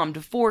mom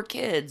to 4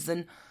 kids.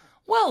 And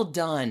well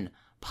done,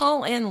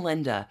 Paul and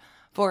Linda,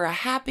 for a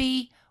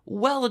happy,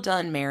 well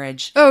done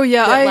marriage. Oh,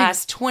 yeah. That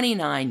lasts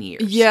 29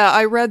 years. Yeah,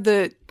 I read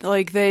that,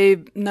 like,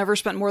 they never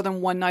spent more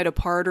than one night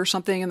apart or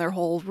something in their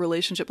whole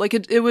relationship. Like,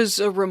 it was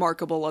a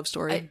remarkable love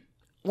story.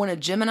 When a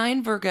Gemini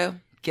and Virgo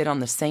get on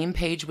the same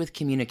page with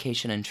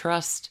communication and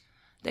trust,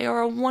 they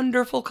are a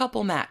wonderful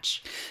couple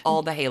match.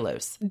 All the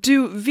halos.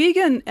 Do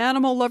vegan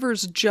animal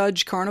lovers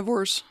judge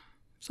carnivores?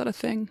 Is that a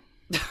thing?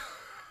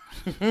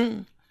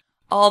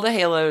 All the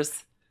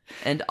halos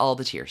and all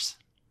the tears.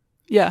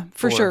 Yeah,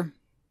 for sure.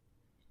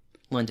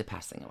 Linda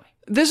passing away.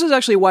 This is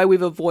actually why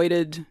we've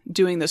avoided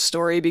doing this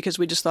story, because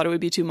we just thought it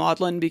would be too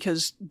maudlin,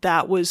 because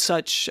that was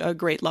such a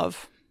great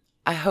love.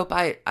 I hope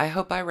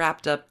I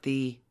wrapped up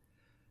the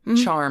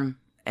charm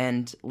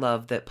and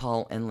love that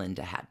Paul and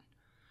Linda had.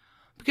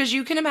 Because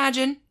you can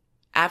imagine,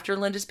 after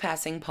Linda's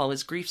passing, Paul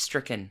is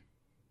grief-stricken.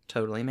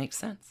 Totally makes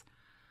sense.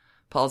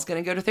 Paul's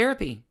going to go to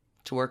therapy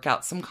to work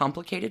out some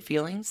complicated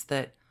feelings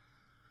that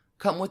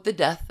come with the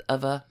death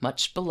of a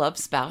much-beloved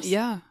spouse.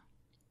 Yeah.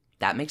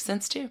 That makes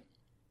sense, too.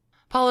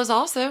 Paul is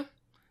also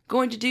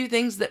going to do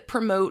things that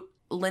promote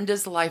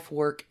Linda's life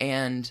work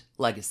and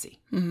legacy.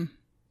 Mm-hmm.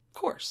 Of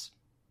course.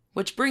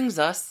 Which brings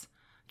us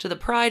to the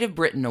Pride of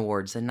Britain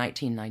Awards in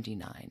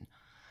 1999,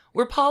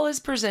 where Paul is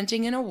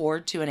presenting an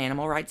award to an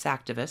animal rights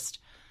activist,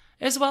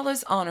 as well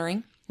as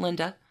honoring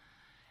Linda.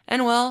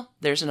 And, well,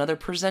 there's another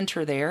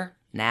presenter there,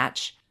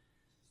 Natch.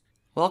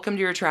 Welcome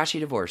to your trashy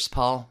divorce,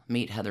 Paul.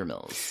 Meet Heather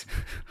Mills.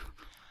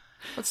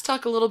 Let's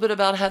talk a little bit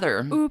about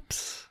Heather.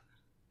 Oops.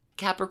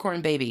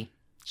 Capricorn baby.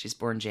 She's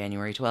born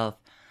January 12th.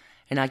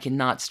 And I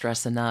cannot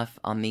stress enough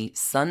on the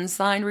sun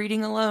sign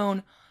reading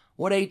alone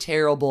what a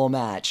terrible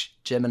match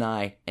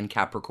Gemini and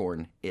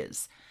Capricorn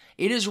is.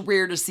 It is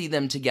rare to see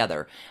them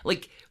together.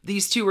 Like,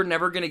 these two are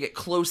never going to get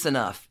close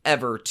enough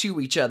ever to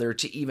each other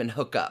to even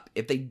hook up.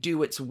 If they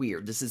do, it's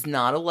weird. This is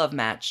not a love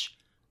match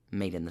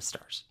made in the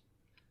stars.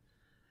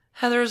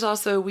 Heather is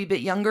also a wee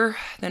bit younger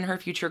than her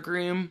future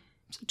groom.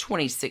 It's a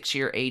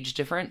 26-year age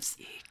difference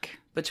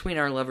between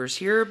our lovers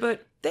here,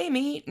 but they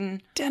meet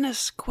and...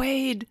 Dennis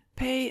Quaid,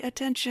 pay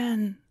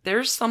attention.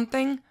 There's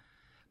something.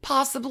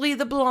 Possibly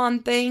the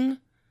blonde thing.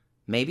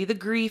 Maybe the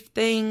grief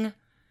thing.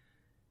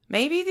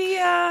 Maybe the,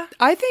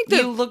 I think that...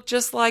 you look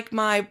just like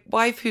my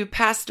wife who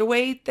passed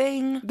away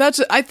thing.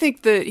 I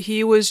think that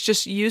he was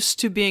just used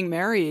to being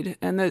married,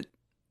 and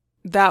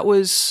that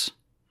was...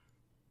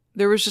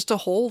 There was just a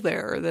hole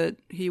there that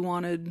he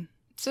wanted.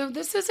 So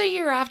this is a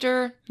year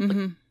after.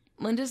 Mm-hmm.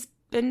 Linda's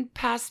been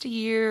past a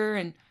year,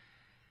 and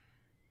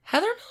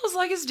Heather Mills,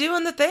 like, is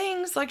doing the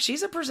things. Like,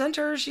 she's a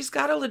presenter. She's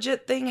got a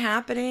legit thing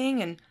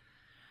happening. And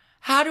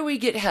how do we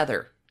get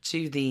Heather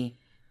to the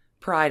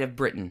Pride of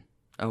Britain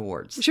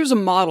Awards? She was a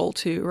model,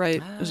 too,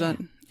 right? Oh, Is that,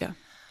 yeah.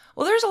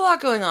 Well, there's a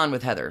lot going on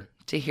with Heather,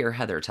 to hear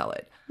Heather tell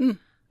it.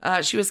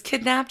 She was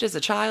kidnapped as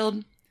a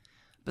child,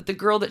 but the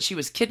girl that she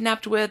was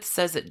kidnapped with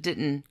says it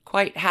didn't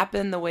quite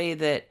happen the way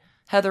that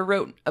Heather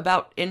wrote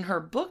about in her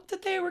book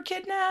that they were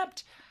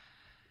kidnapped.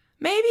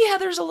 Maybe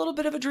Heather's a little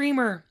bit of a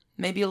dreamer.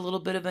 Maybe a little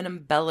bit of an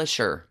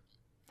embellisher.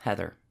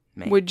 Heather.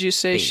 Would you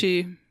say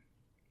she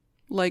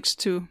likes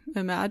to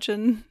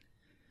imagine?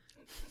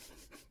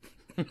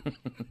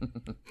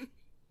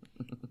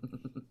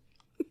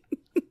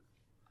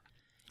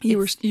 You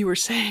were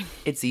saying.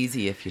 It's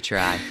easy if you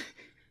try.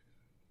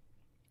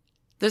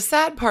 The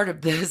sad part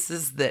of this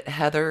is that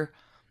Heather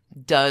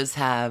does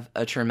have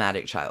a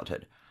traumatic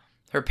childhood.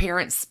 Her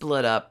parents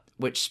split up,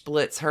 which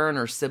splits her and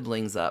her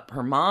siblings up.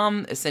 Her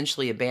mom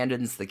essentially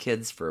abandons the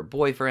kids for a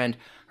boyfriend.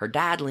 Her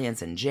dad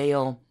lands in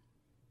jail.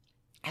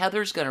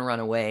 Heather's going to run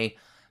away.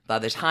 By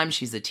the time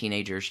she's a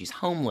teenager, she's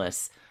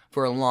homeless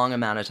for a long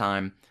amount of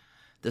time.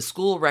 The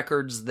school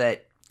records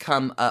that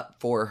come up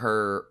for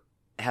her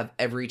have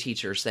every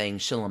teacher saying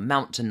she'll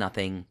amount to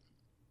nothing.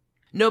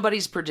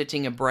 Nobody's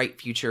predicting a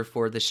bright future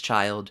for this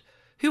child,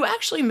 who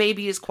actually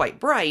maybe is quite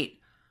bright.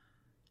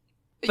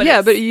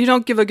 But you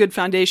don't give a good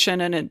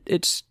foundation, and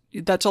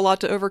that's a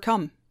lot to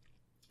overcome.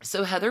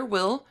 So Heather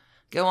will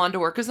go on to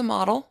work as a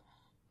model.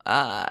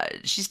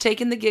 She's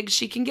taken the gigs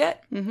she can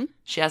get. Mm-hmm.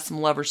 She has some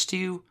lovers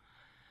too.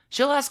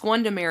 She'll ask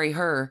one to marry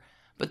her,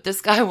 but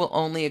this guy will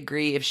only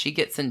agree if she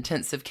gets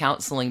intensive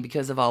counseling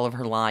because of all of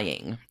her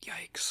lying.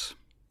 Yikes.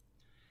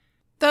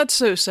 That's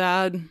so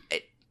sad.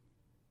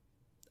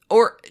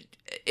 Or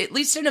at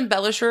least an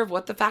embellisher of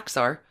what the facts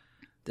are.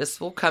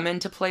 This will come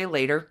into play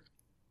later.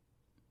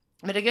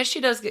 But I guess she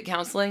does get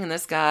counseling, and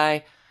this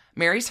guy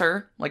marries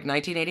her, like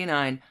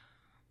 1989.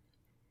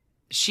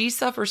 She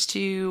suffers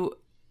 2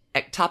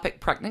 ectopic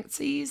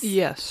pregnancies.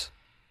 Yes.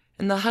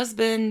 And the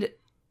husband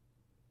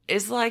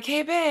is like,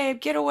 hey, babe,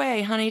 get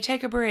away, honey,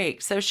 take a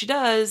break. So she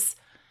does.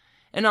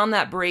 And on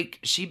that break,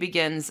 she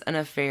begins an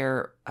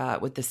affair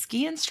with the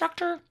ski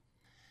instructor.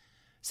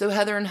 So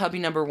Heather and hubby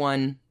number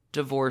 1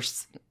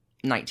 divorce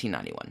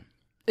 1991.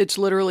 It's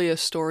literally a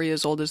story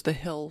as old as the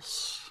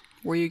hills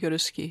where you go to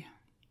ski.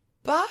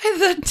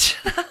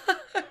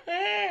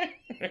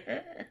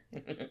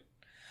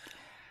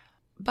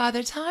 by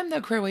the time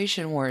the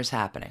Croatian War is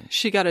happening...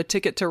 She got a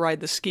ticket to ride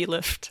the ski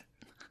lift.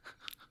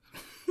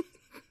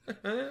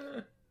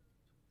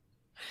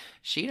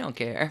 She don't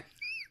care.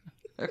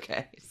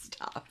 Okay,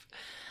 stop.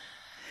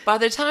 By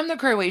the time the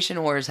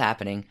Croatian War is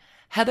happening,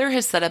 Heather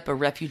has set up a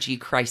refugee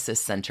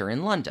crisis center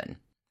in London.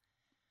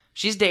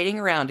 She's dating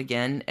around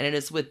again, and it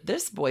is with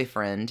this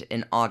boyfriend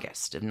in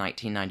August of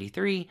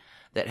 1993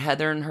 that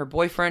Heather and her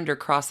boyfriend are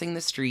crossing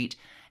the street,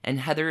 and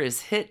Heather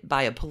is hit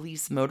by a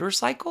police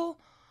motorcycle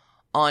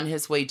on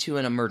his way to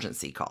an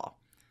emergency call.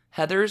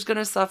 Heather is going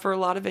to suffer a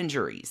lot of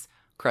injuries,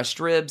 crushed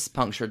ribs,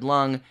 punctured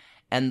lung,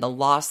 and the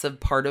loss of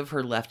part of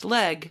her left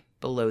leg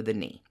below the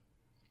knee.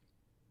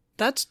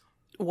 That's,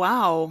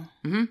 wow.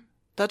 Mm-hmm.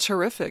 That's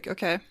horrific.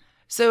 Okay.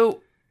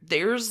 So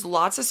there's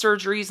lots of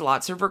surgeries,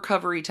 lots of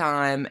recovery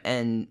time,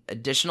 and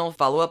additional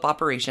follow-up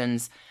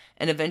operations,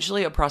 and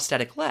eventually a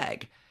prosthetic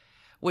leg,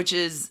 which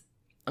is,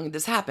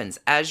 this happens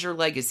as your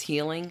leg is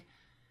healing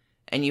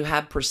and you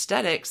have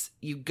prosthetics,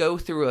 you go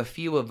through a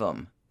few of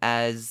them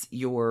as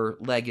your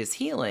leg is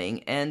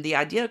healing. And the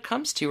idea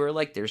comes to her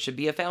like there should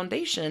be a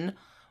foundation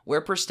where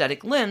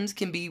prosthetic limbs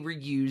can be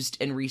reused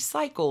and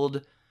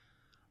recycled,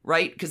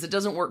 right? Because it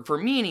doesn't work for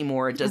me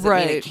anymore. It doesn't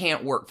mean it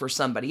can't work for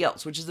somebody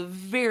else, which is a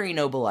very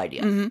noble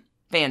idea. Mm-hmm.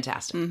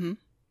 Fantastic. Mm-hmm.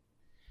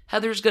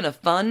 Heather's going to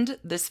fund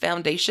this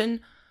foundation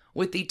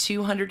with the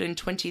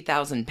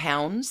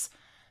 £220,000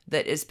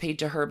 that is paid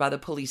to her by the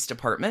police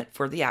department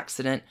for the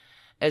accident,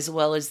 as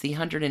well as the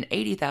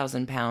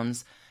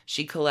 £180,000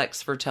 she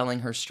collects for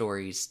telling her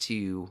stories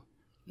to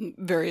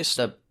various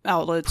the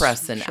outlets,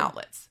 press and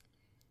outlets.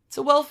 It's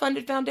a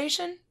well-funded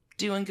foundation,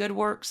 doing good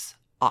works.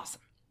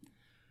 Awesome.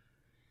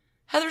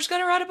 Heather's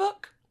going to write a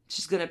book.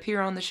 She's going to appear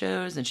on the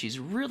shows, and she's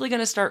really going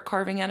to start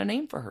carving out a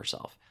name for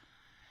herself.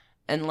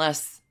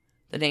 Unless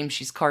the name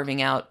she's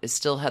carving out is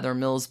still Heather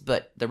Mills,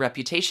 but the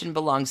reputation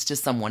belongs to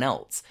someone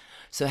else.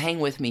 So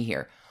hang with me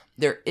here.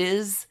 There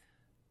is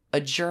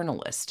a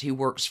journalist who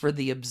works for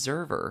The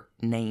Observer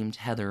named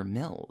Heather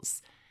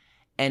Mills.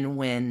 And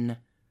when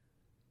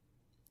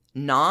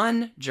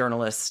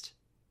non-journalist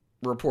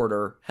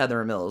reporter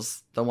Heather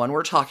Mills, the one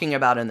we're talking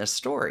about in this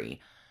story,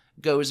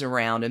 goes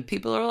around and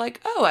people are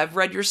like, oh, I've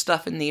read your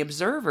stuff in The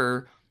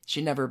Observer,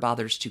 she never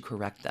bothers to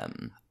correct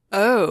them.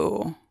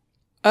 Oh,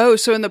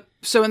 so in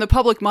the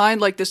public mind,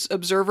 like this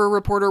Observer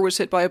reporter was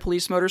hit by a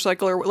police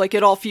motorcycle, or like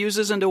it all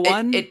fuses into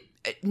one?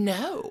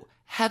 No.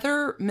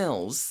 Heather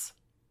Mills,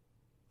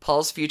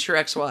 Paul's future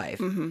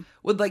ex-wife,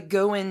 would like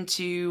go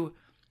into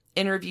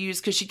interviews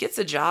because she gets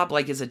a job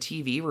like as a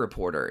TV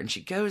reporter, and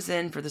she goes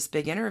in for this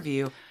big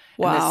interview.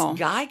 Wow. And this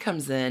guy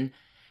comes in and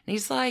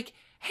he's like,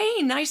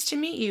 hey, nice to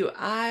meet you.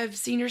 I've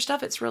seen your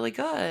stuff. It's really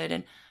good.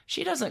 And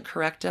she doesn't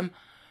correct him.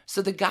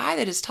 So the guy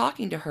that is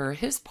talking to her,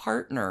 his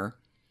partner,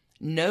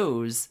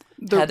 knows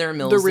Heather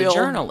Mills, the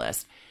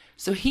journalist.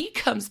 So he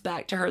comes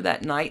back to her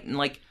that night and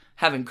like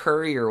having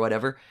curry or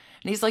whatever.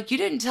 And he's like, you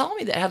didn't tell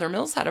me that Heather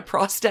Mills had a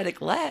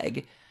prosthetic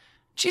leg.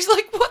 She's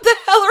like, what the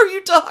hell are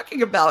you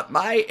talking about?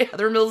 My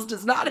Heather Mills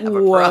does not have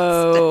a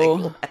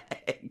prosthetic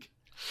leg.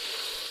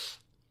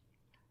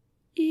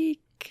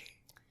 Eek.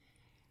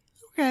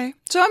 Okay.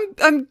 So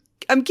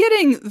I'm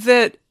getting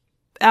that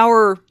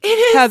our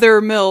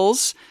Heather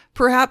Mills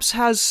perhaps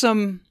has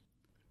some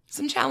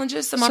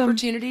challenges, some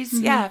opportunities,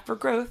 yeah, for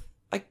growth.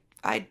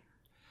 Okay.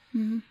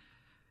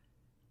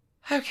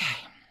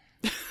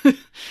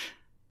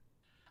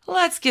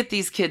 Let's get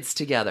these kids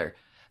together.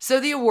 So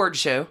the award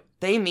show,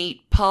 they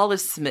meet. Paul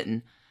is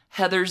smitten.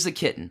 Heather's a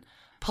kitten.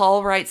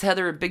 Paul writes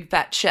Heather a big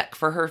fat check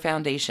for her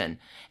foundation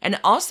and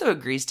also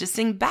agrees to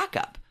sing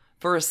backup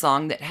for a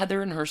song that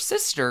Heather and her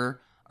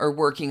sister are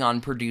working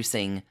on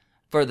producing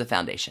for the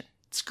foundation.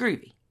 It's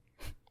groovy.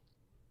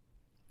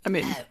 I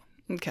mean,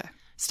 okay.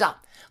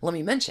 Stop. Let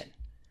me mention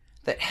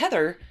that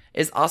Heather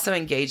is also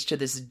engaged to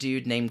this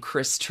dude named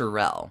Chris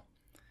Terrell.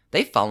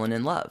 They've fallen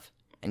in love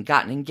and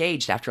gotten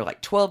engaged after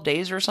like 12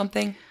 days or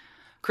something.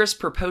 Chris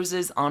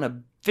proposes on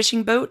a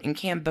fishing boat in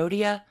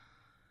Cambodia.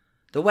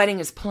 The wedding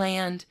is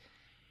planned,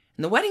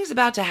 and the wedding's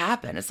about to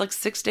happen. It's like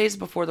 6 days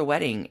before the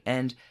wedding,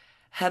 and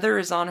Heather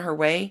is on her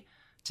way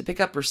to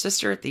pick up her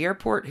sister at the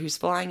airport who's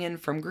flying in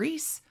from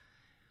Greece,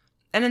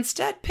 and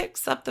instead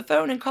picks up the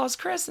phone and calls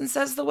Chris and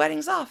says the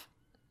wedding's off.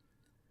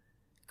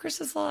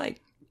 Chris is like,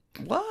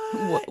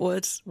 what?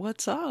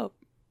 What's up?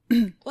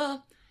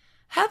 Well,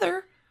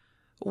 Heather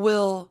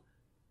will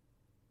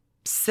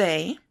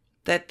say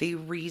that the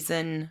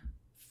reason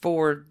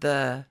for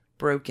the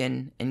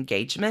broken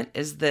engagement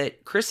is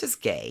that Chris is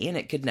gay and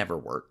it could never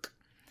work.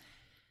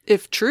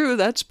 If true,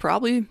 that's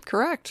probably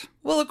correct.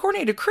 Well,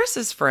 according to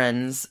Chris's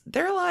friends,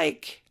 they're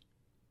like,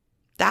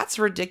 that's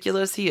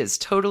ridiculous. He is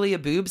totally a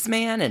boobs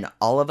man and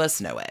all of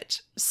us know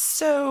it.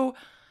 So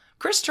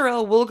Chris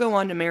Terrell will go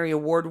on to marry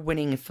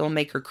award-winning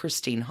filmmaker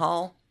Christine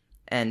Hall,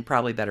 and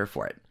probably better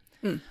for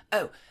it.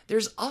 Oh,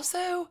 there's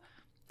also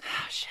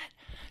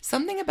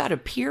something about a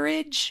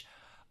peerage,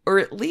 or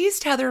at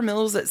least Heather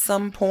Mills at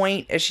some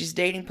point as she's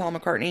dating Paul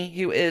McCartney,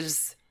 who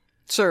is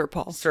Sir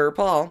Paul. Sir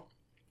Paul.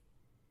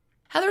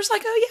 Heather's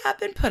like, oh yeah, I've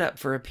been put up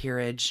for a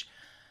peerage.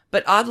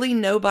 But oddly,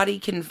 nobody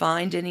can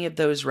find any of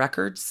those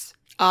records.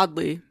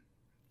 Oddly.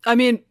 I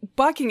mean,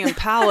 Buckingham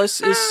Palace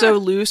is so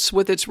loose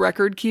with its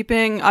record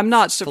keeping. I'm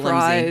not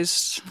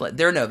surprised. Flimsy.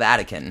 They're no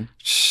Vatican.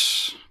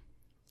 Shh.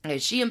 Okay,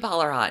 she and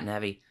Paul are hot and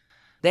heavy.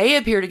 They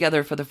appear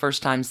together for the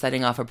first time,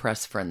 setting off a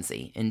press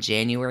frenzy in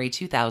January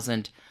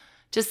 2000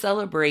 to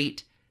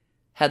celebrate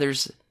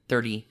Heather's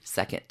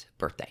 32nd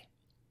birthday.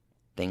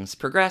 Things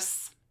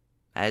progress,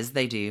 as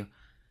they do.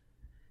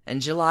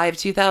 In July of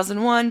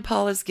 2001,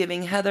 Paul is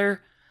giving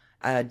Heather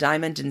a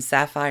diamond and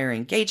sapphire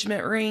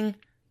engagement ring,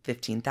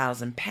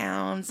 15,000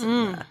 pounds.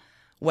 And the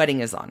wedding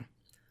is on.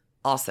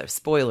 Also,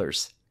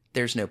 spoilers,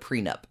 there's no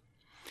prenup.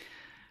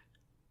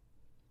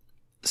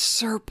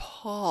 Sir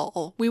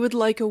Paul, we would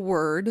like a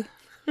word.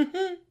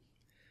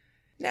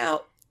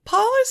 Now,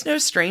 Paul is no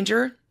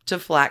stranger to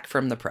flack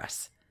from the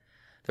press.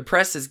 The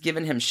press has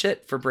given him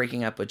shit for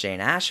breaking up with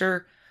Jane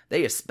Asher.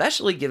 They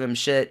especially give him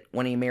shit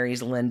when he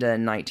marries Linda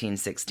in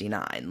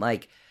 1969.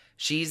 Like,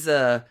 she's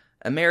a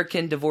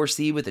American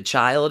divorcee with a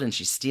child and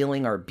she's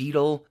stealing our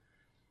Beatle.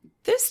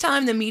 This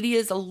time the media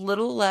is a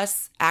little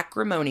less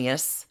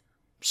acrimonious.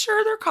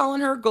 Sure, they're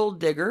calling her a gold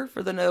digger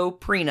for the no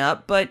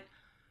prenup, but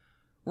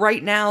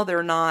right now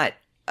they're not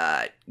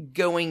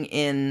going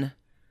in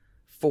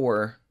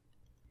for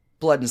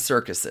blood and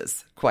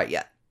circuses quite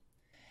yet.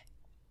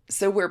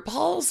 So where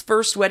Paul's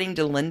first wedding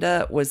to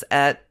Linda was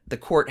at the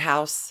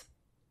courthouse,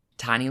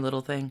 tiny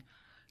little thing,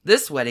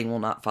 this wedding will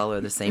not follow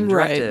the same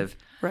directive.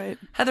 Right.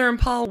 Heather and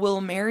Paul will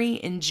marry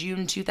in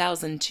June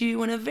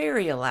 2002 in a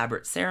very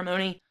elaborate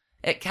ceremony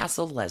at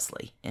Castle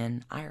Leslie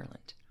in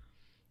Ireland.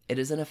 It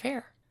is an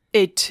affair.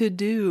 A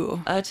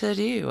to-do. A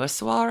to-do, a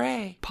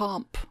soiree.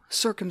 Pomp,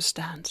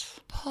 circumstance.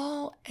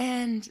 Paul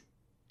and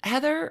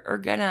Heather are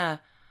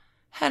gonna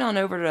head on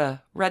over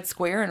to Red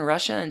Square in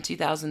Russia in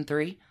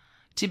 2003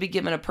 to be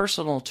given a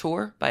personal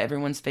tour by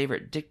everyone's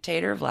favorite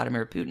dictator,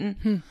 Vladimir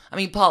Putin. I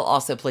mean, Paul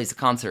also plays a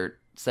concert,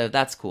 so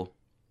that's cool.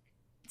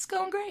 It's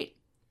going great.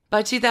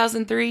 By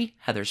 2003,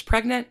 Heather's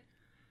pregnant.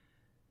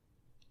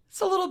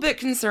 It's a little bit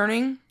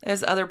concerning,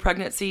 as other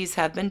pregnancies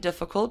have been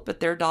difficult,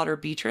 but their daughter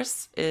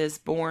Beatrice is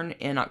born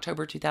in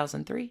October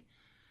 2003.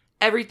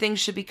 Everything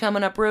should be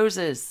coming up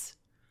roses.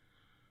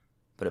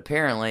 But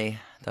apparently,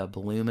 the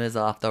bloom is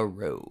off the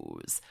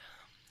rose.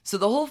 So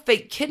the whole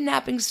fake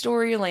kidnapping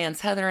story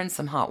lands Heather in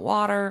some hot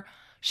water.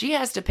 She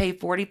has to pay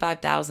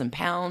 45,000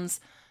 pounds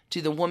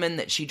to the woman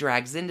that she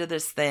drags into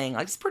this thing.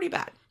 Like, it's pretty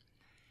bad.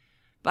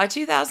 By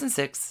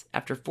 2006,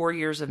 after 4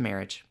 years of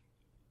marriage,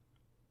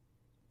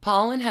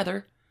 Paul and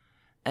Heather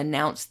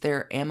announced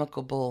their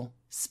amicable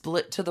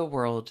split to the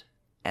world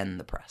and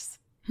the press.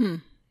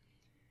 And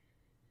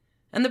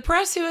the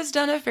press, who has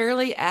done a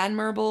fairly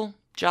admirable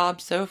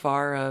job so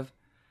far of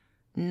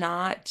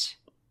not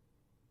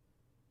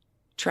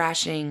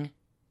trashing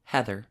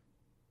Heather.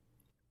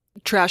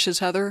 Trashes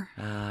Heather?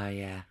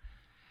 Yeah.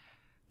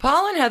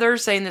 Paul and Heather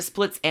saying the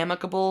split's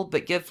amicable,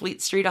 but give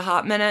Fleet Street a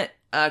hot minute,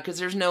 because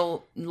there's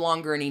no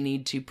longer any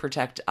need to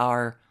protect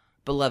our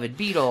beloved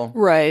Beatle.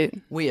 Right.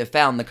 We have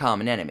found the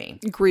common enemy.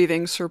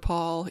 Grieving Sir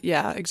Paul.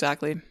 Yeah,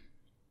 exactly.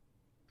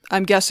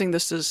 I'm guessing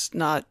this does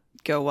not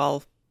go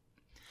well.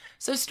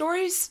 So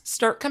stories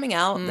start coming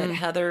out that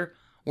Heather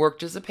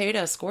worked as a paid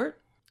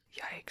escort.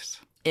 Yikes.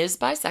 Is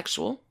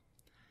bisexual.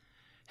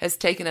 Has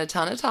taken a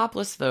ton of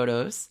topless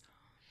photos.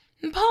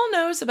 And Paul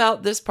knows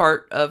about this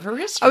part of her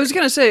history. I was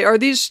going to say, are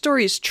these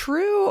stories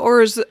true?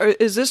 Or is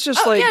this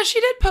just like... yeah,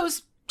 she did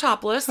post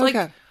topless. Okay.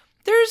 Like,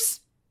 there's...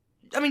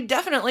 I mean,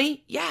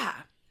 definitely, yeah.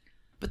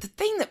 But the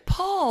thing that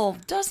Paul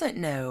doesn't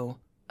know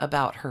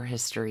about her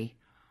history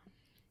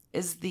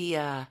is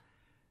the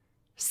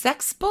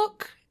sex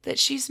book that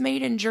she's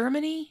made in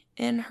Germany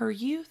in her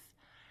youth.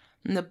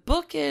 And the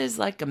book is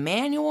like a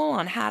manual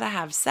on how to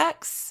have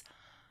sex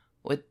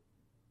with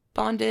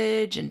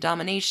bondage and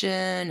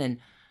domination and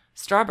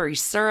strawberry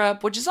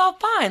syrup, which is all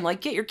fine.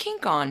 Like, get your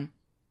kink on.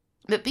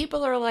 But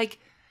people are like,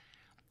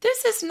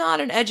 this is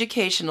not an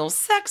educational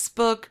sex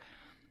book.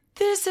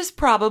 This is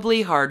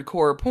probably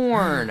hardcore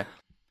porn.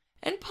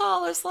 And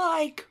Paul is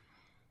like,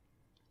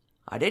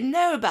 I didn't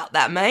know about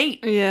that,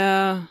 mate.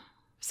 Yeah.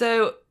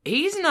 So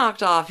he's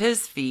knocked off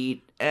his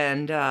feet,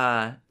 and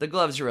the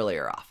gloves really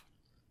are off.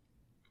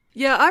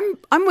 Yeah,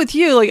 I'm with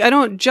you. Like, I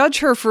don't judge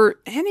her for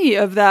any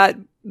of that,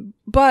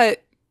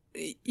 but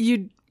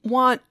you'd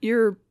want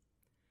your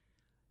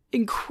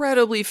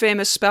incredibly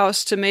famous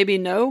spouse to maybe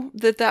know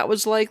that that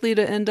was likely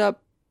to end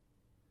up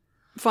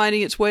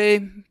finding its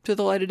way to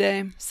the light of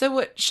day. So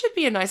what should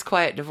be a nice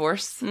quiet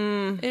divorce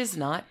is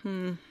not.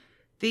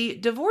 The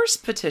divorce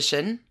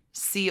petition,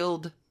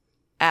 sealed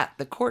at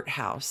the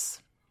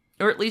courthouse,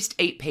 or at least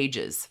 8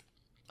 pages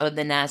of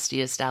the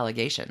nastiest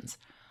allegations,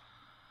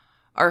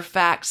 are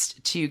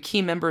faxed to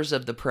key members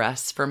of the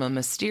press from a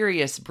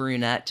mysterious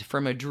brunette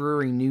from a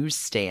Drury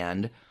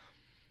newsstand.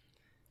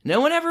 No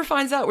one ever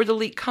finds out where the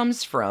leak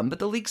comes from, but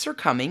the leaks are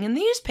coming in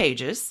these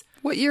pages.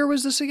 What year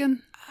was this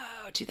again?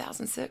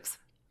 2006.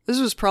 This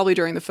was probably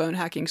during the phone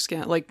hacking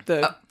scandal, like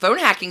the... phone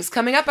hacking's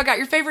coming up. I got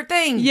your favorite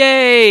thing.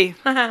 Yay!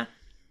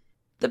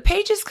 The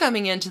pages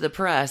coming into the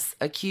press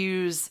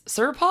accuse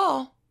Sir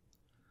Paul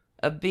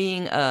of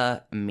being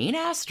a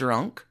mean-ass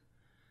drunk,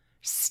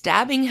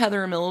 stabbing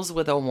Heather Mills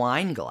with a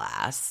wine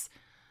glass,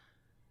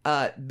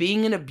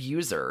 being an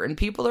abuser. And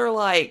people are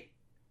like,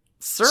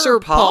 Sir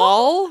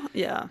Paul?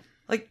 Yeah.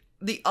 Like,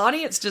 the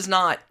audience does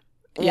not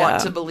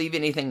want to believe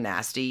anything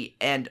nasty.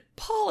 And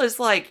Paul is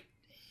like,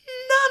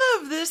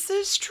 none of this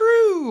is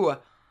true.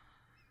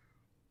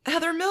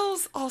 Heather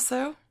Mills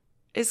also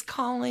is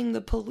calling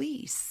the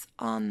police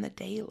on the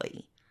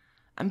daily.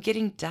 I'm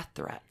getting death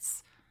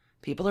threats.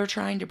 People are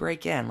trying to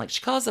break in. Like,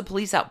 she calls the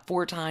police out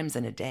 4 times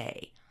in a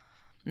day.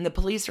 And the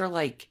police are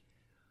like,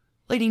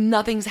 lady,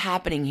 nothing's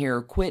happening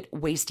here. Quit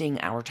wasting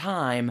our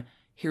time.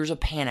 Here's a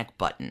panic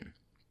button.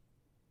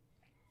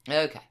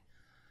 Okay.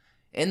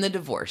 In the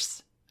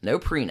divorce, no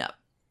prenup,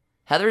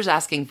 Heather's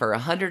asking for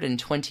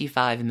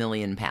 125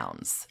 million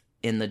pounds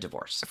in the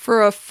divorce.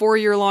 For a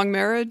 4-year-long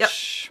marriage?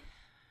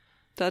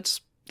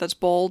 Yep. That's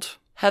bold.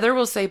 Heather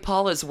will say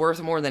Paul is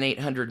worth more than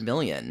 800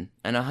 million,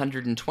 and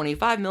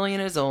 125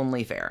 million is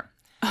only fair.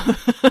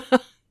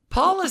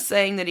 Paul is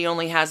saying that he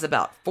only has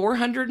about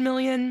 400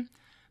 million,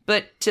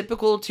 but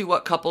typical to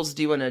what couples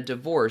do in a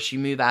divorce, you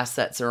move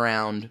assets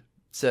around,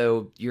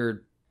 so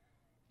you're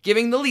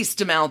giving the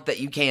least amount that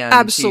you can.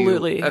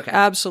 Absolutely. Okay.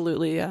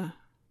 Absolutely, yeah.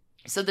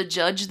 So the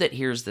judge that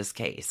hears this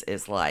case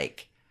is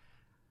like,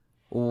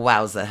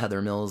 wowza,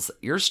 Heather Mills,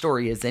 your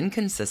story is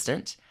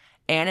inconsistent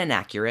and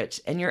inaccurate,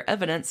 and your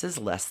evidence is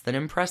less than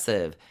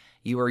impressive.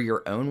 You are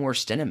your own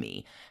worst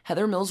enemy.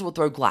 Heather Mills will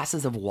throw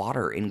glasses of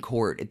water in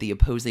court at the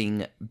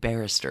opposing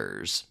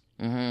barristers.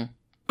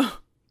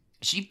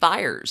 She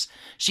fires.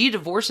 She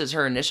divorces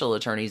her initial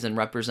attorneys and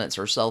represents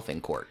herself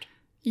in court.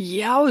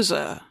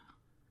 Yowza.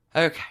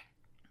 Okay.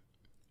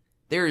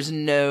 There is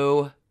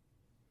no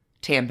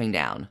tamping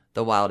down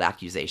the wild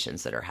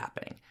accusations that are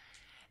happening.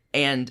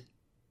 And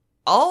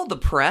all the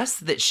press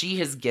that she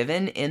has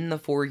given in the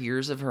 4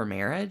 years of her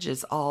marriage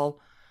is all,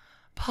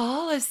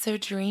 Paul is so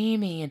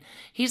dreamy, and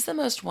he's the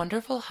most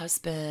wonderful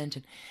husband,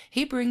 and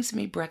he brings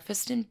me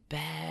breakfast in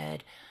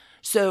bed.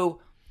 So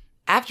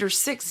after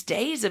 6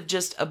 days of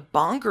just a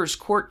bonkers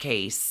court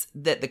case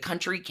that the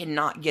country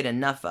cannot get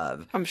enough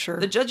of, I'm sure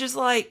the judge is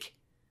like,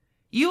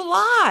 you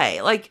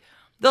lie. Like,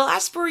 the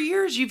last 4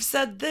 years you've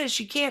said this.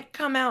 You can't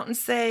come out and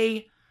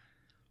say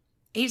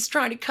he's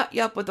trying to cut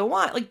you up with a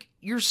wine. Like,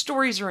 your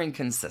stories are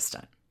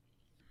inconsistent.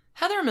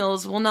 Heather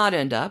Mills will not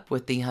end up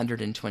with the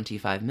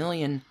 125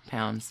 million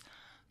pounds,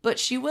 but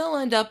she will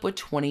end up with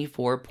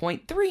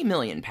 24.3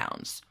 million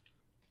pounds.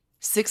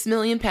 6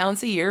 million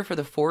pounds a year for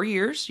the 4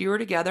 years you were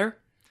together,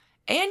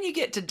 and you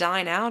get to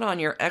dine out on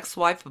your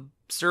ex-wife,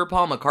 Sir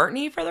Paul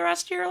McCartney, for the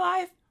rest of your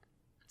life.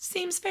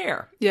 Seems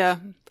fair. Yeah,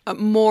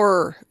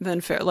 more than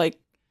fair. Like,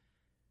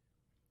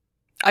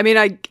 I mean,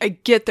 I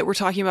get that we're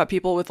talking about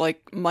people with,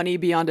 like, money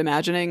beyond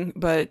imagining,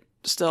 but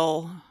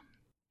still.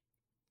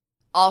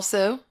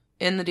 Also,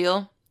 in the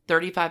deal,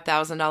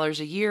 $35,000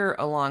 a year,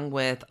 along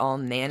with all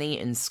nanny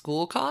and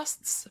school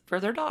costs for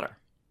their daughter.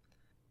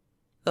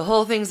 The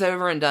whole thing's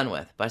over and done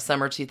with. By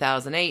summer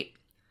 2008,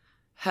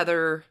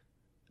 Heather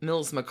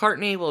Mills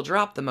McCartney will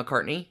drop the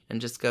McCartney and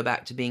just go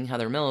back to being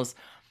Heather Mills.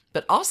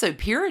 But also,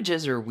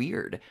 peerages are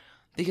weird,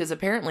 because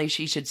apparently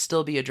she should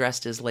still be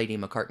addressed as Lady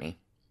McCartney.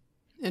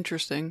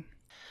 Interesting.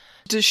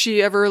 Does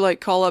she ever, like,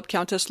 call up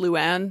Countess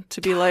Luann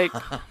to be like,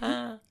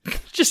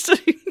 just...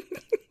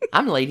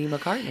 I'm Lady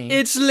McCartney.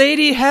 It's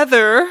Lady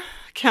Heather,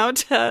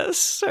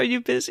 Countess. Are you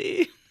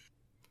busy?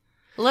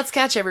 Let's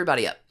catch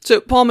everybody up.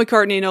 So Paul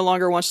McCartney no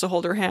longer wants to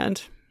hold her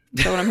hand.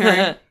 Is that what I'm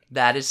hearing?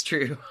 That is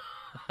true.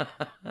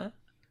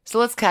 So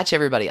let's catch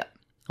everybody up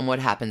on what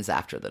happens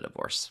after the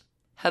divorce.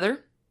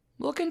 Heather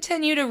will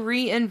continue to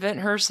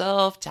reinvent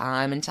herself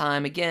time and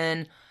time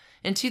again.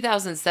 In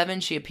 2007,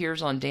 she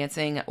appears on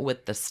Dancing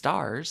with the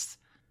Stars,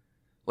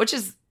 which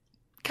is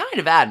kind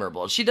of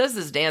admirable. She does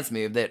this dance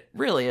move that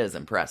really is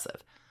impressive.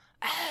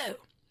 Oh.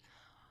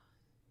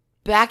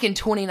 Back in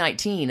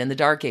 2019, in the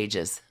dark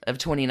ages of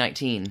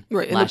 2019,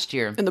 right, last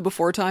year. In the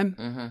before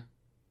time?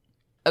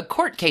 A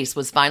court case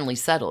was finally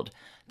settled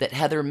that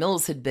Heather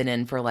Mills had been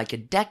in for like a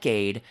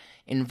decade,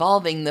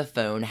 involving the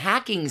phone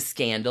hacking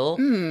scandal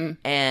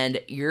and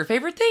your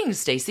favorite thing,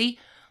 Stacey,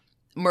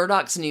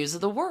 Murdoch's News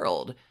of the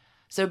World.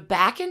 So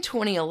back in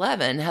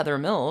 2011, Heather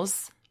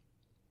Mills,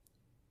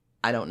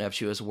 I don't know if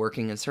she was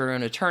working as her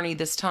own attorney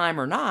this time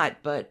or not,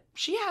 but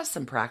she has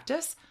some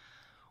practice,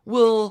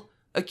 will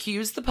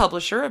accuse the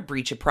publisher of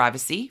breach of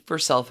privacy for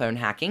cell phone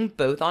hacking,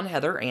 both on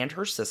Heather and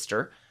her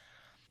sister.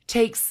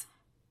 Takes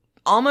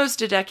almost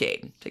a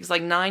decade. Takes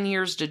like 9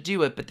 years to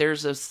do it, but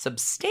there's a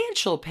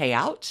substantial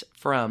payout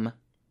from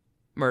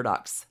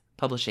Murdoch's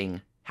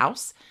publishing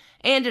house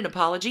and an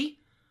apology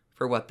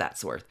for what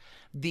that's worth.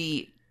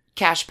 The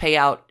cash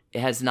payout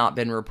has not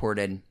been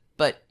reported,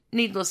 but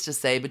needless to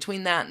say,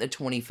 between that and the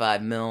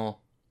 25 mil,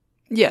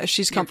 yeah,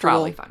 she's comfortable.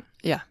 Probably fine.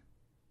 Yeah.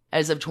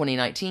 As of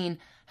 2019,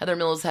 Heather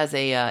Mills has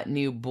a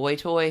new boy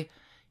toy.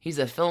 He's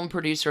a film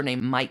producer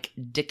named Mike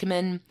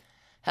Dickman.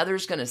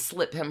 Heather's going to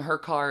slip him her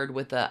card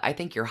with a, I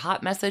think you're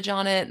hot message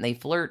on it, and they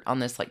flirt on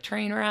this like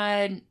train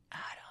ride.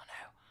 I don't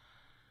know.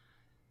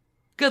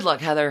 Good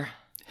luck, Heather.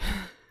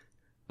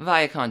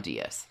 Vaya con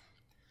Dios.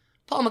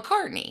 Paul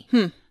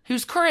McCartney,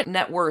 whose current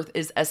net worth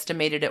is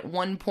estimated at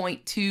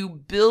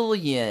 $1.2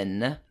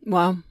 billion,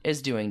 Wow,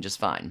 is doing just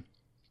fine.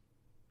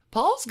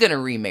 Paul's going to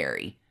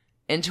remarry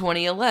in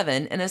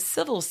 2011 in a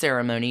civil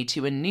ceremony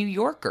to a New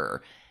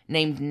Yorker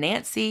named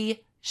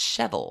Nancy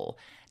Shevell.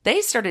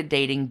 They started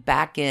dating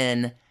back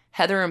in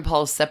Heather and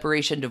Paul's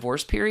separation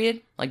divorce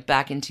period, like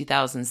back in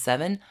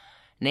 2007.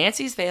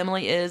 Nancy's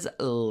family is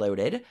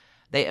loaded.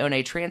 They own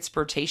a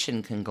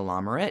transportation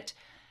conglomerate.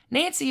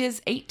 Nancy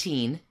is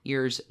 18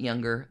 years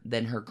younger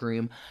than her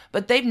groom,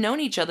 but they've known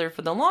each other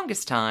for the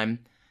longest time,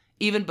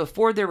 even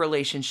before their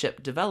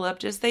relationship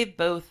developed, as they've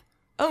both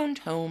owned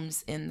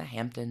homes in the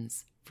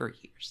Hamptons for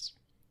years.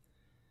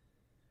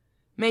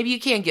 Maybe you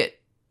can get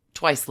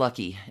twice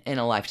lucky in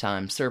a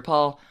lifetime, Sir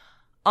Paul.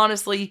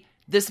 Honestly,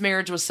 this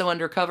marriage was so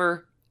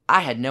undercover,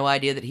 I had no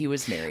idea that he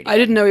was married again. I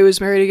didn't know he was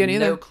married again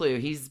either. No clue.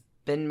 He's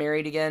been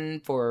married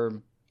again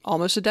for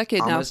almost a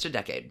decade now. Almost a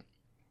decade.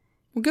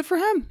 Well, good for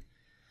him.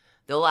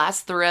 The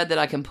last thread that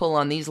I can pull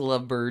on these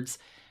lovebirds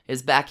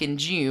is back in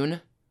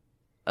June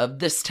of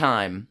this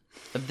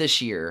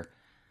year,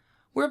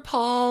 where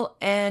Paul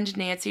and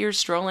Nancy are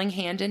strolling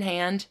hand in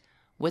hand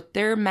with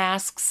their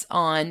masks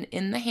on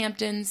in the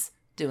Hamptons,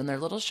 doing their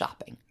little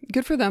shopping.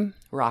 Good for them.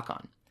 Rock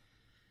on.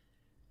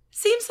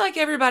 Seems like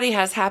everybody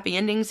has happy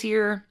endings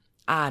here.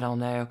 I don't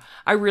know.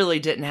 I really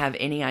didn't have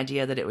any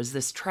idea that it was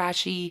this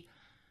trashy.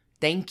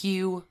 Thank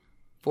you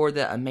for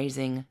the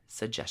amazing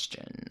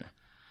suggestion.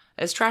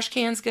 As trash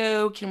cans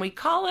go, can we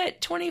call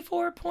it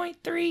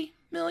 24.3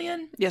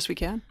 million? Yes, we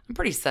can. I'm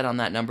pretty set on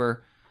that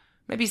number.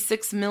 Maybe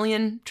 6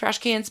 million trash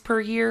cans per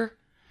year.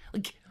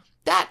 Like,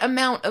 that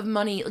amount of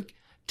money, like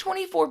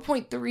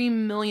 24.3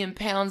 million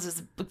pounds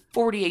is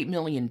 $48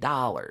 million.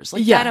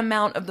 Like, that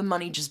amount of the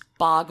money just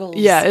boggles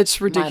it's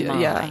ridiculous.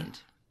 my mind.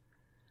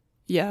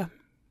 Yeah.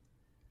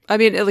 I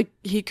mean, like,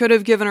 he could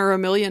have given her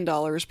 $1 million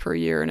per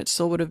year and it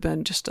still would have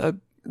been just a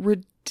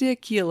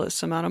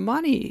ridiculous amount of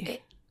money.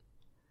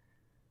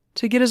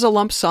 To get as a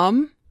lump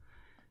sum,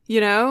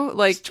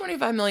 like... It's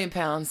 25 million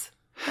pounds.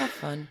 Have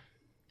fun.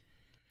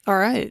 All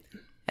right.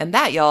 And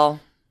that, y'all,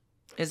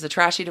 is the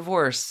trashy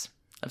divorce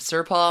of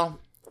Sir Paul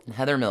and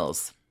Heather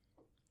Mills.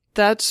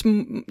 That's...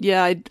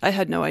 Yeah, I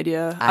had no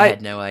idea. I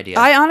had no idea.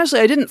 I honestly,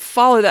 I didn't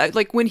follow that.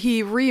 Like, when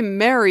he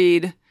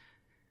remarried,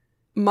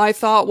 my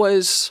thought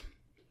was,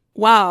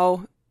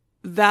 wow,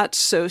 that's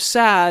so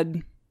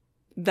sad.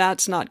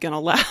 That's not going to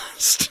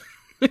last.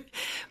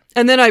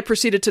 And then I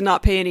proceeded to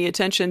not pay any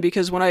attention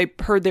because when I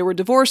heard they were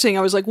divorcing,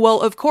 I was like, well,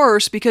 of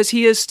course, because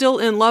he is still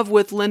in love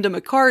with Linda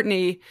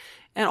McCartney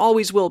and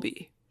always will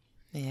be.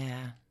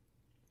 Yeah.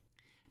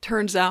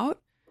 Turns out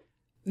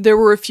there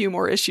were a few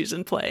more issues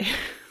in play.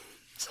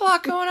 There's a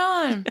lot going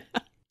on.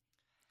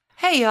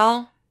 Hey,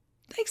 y'all.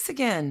 Thanks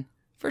again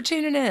for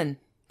tuning in.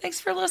 Thanks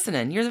for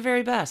listening. You're the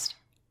very best.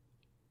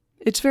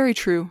 It's very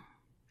true.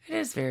 It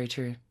is very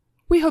true.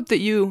 We hope that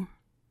you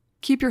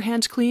keep your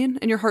hands clean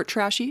and your heart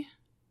trashy.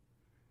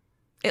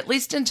 At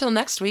least until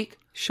next week.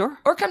 Sure.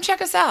 Or come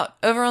check us out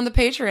over on the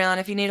Patreon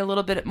if you need a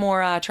little bit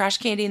more trash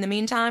candy in the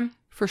meantime.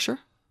 For sure.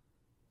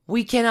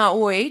 We cannot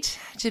wait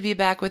to be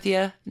back with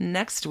you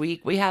next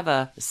week. We have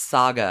a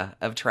saga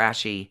of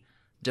trashy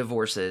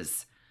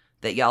divorces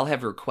that y'all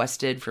have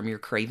requested from your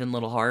craven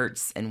little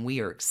hearts, and we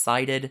are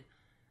excited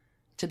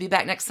to be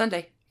back next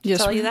Sunday to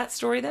tell you that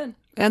story then.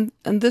 And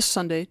this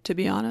Sunday, to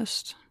be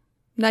honest.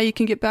 Now you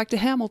can get back to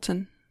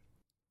Hamilton.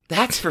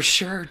 That's for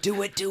sure.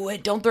 Do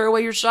it. Don't throw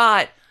away your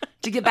shot.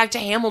 To get back to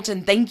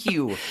Hamilton, thank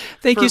you.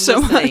 Thank you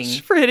so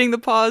much for hitting the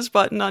pause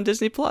button on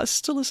Disney Plus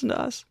to listen to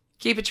us.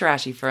 Keep it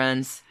trashy,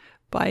 friends.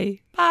 Bye.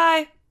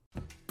 Bye.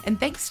 And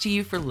thanks to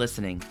you for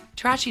listening.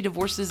 Trashy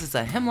Divorces is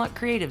a Hemlock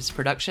Creatives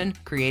production,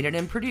 created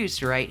and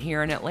produced right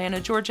here in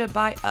Atlanta, Georgia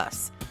by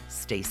us,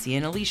 Stacy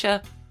and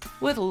Alicia,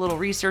 with a little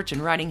research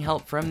and writing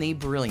help from the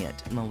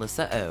brilliant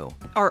Melissa O.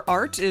 Our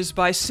art is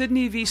by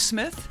Sydney V.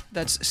 Smith.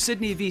 That's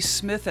Sydney V.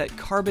 Smith at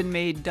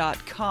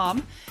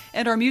carbonmade.com.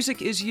 And our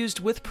music is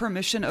used with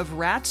permission of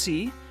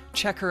Ratsy.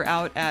 Check her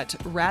out at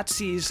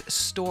Ratsy's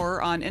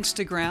store on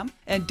Instagram.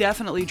 And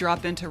definitely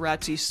drop into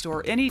Ratsy's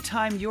store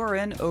anytime you're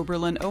in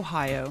Oberlin,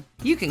 Ohio.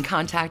 You can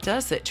contact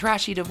us at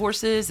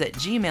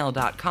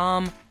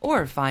trashydivorces@gmail.com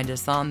or find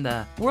us on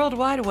the World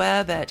Wide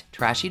Web at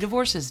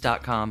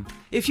trashydivorces.com.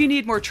 If you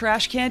need more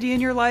trash candy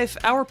in your life,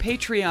 our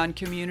Patreon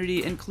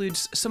community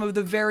includes some of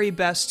the very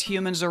best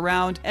humans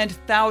around and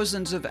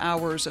thousands of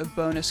hours of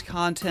bonus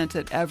content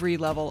at every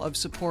level of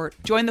support.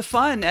 Join the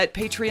fun at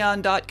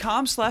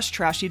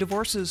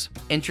patreon.com/trashydivorces.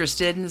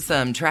 Interested in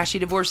some Trashy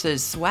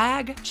Divorces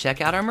swag? Check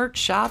out our merch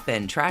shop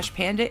and Trash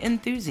Panda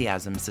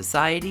Enthusiasm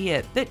Society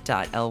at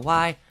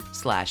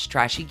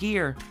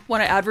bit.ly/trashygear.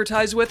 Want to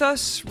advertise with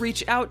us?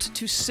 Reach out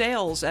to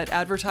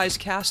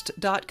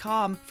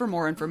sales@advertisecast.com for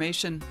more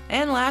information.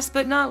 And last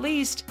but not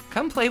least,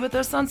 come play with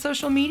us on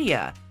social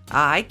media.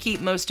 I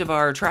keep most of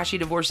our Trashy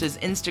Divorces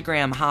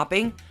Instagram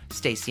hopping.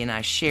 Stacy and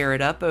I share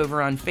it up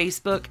over on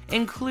Facebook,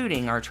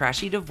 including our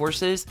Trashy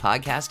Divorces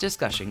podcast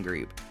discussion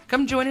group.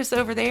 Come join us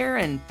over there,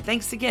 and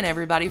thanks again,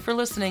 everybody, for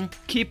listening.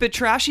 Keep it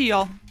trashy,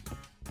 y'all.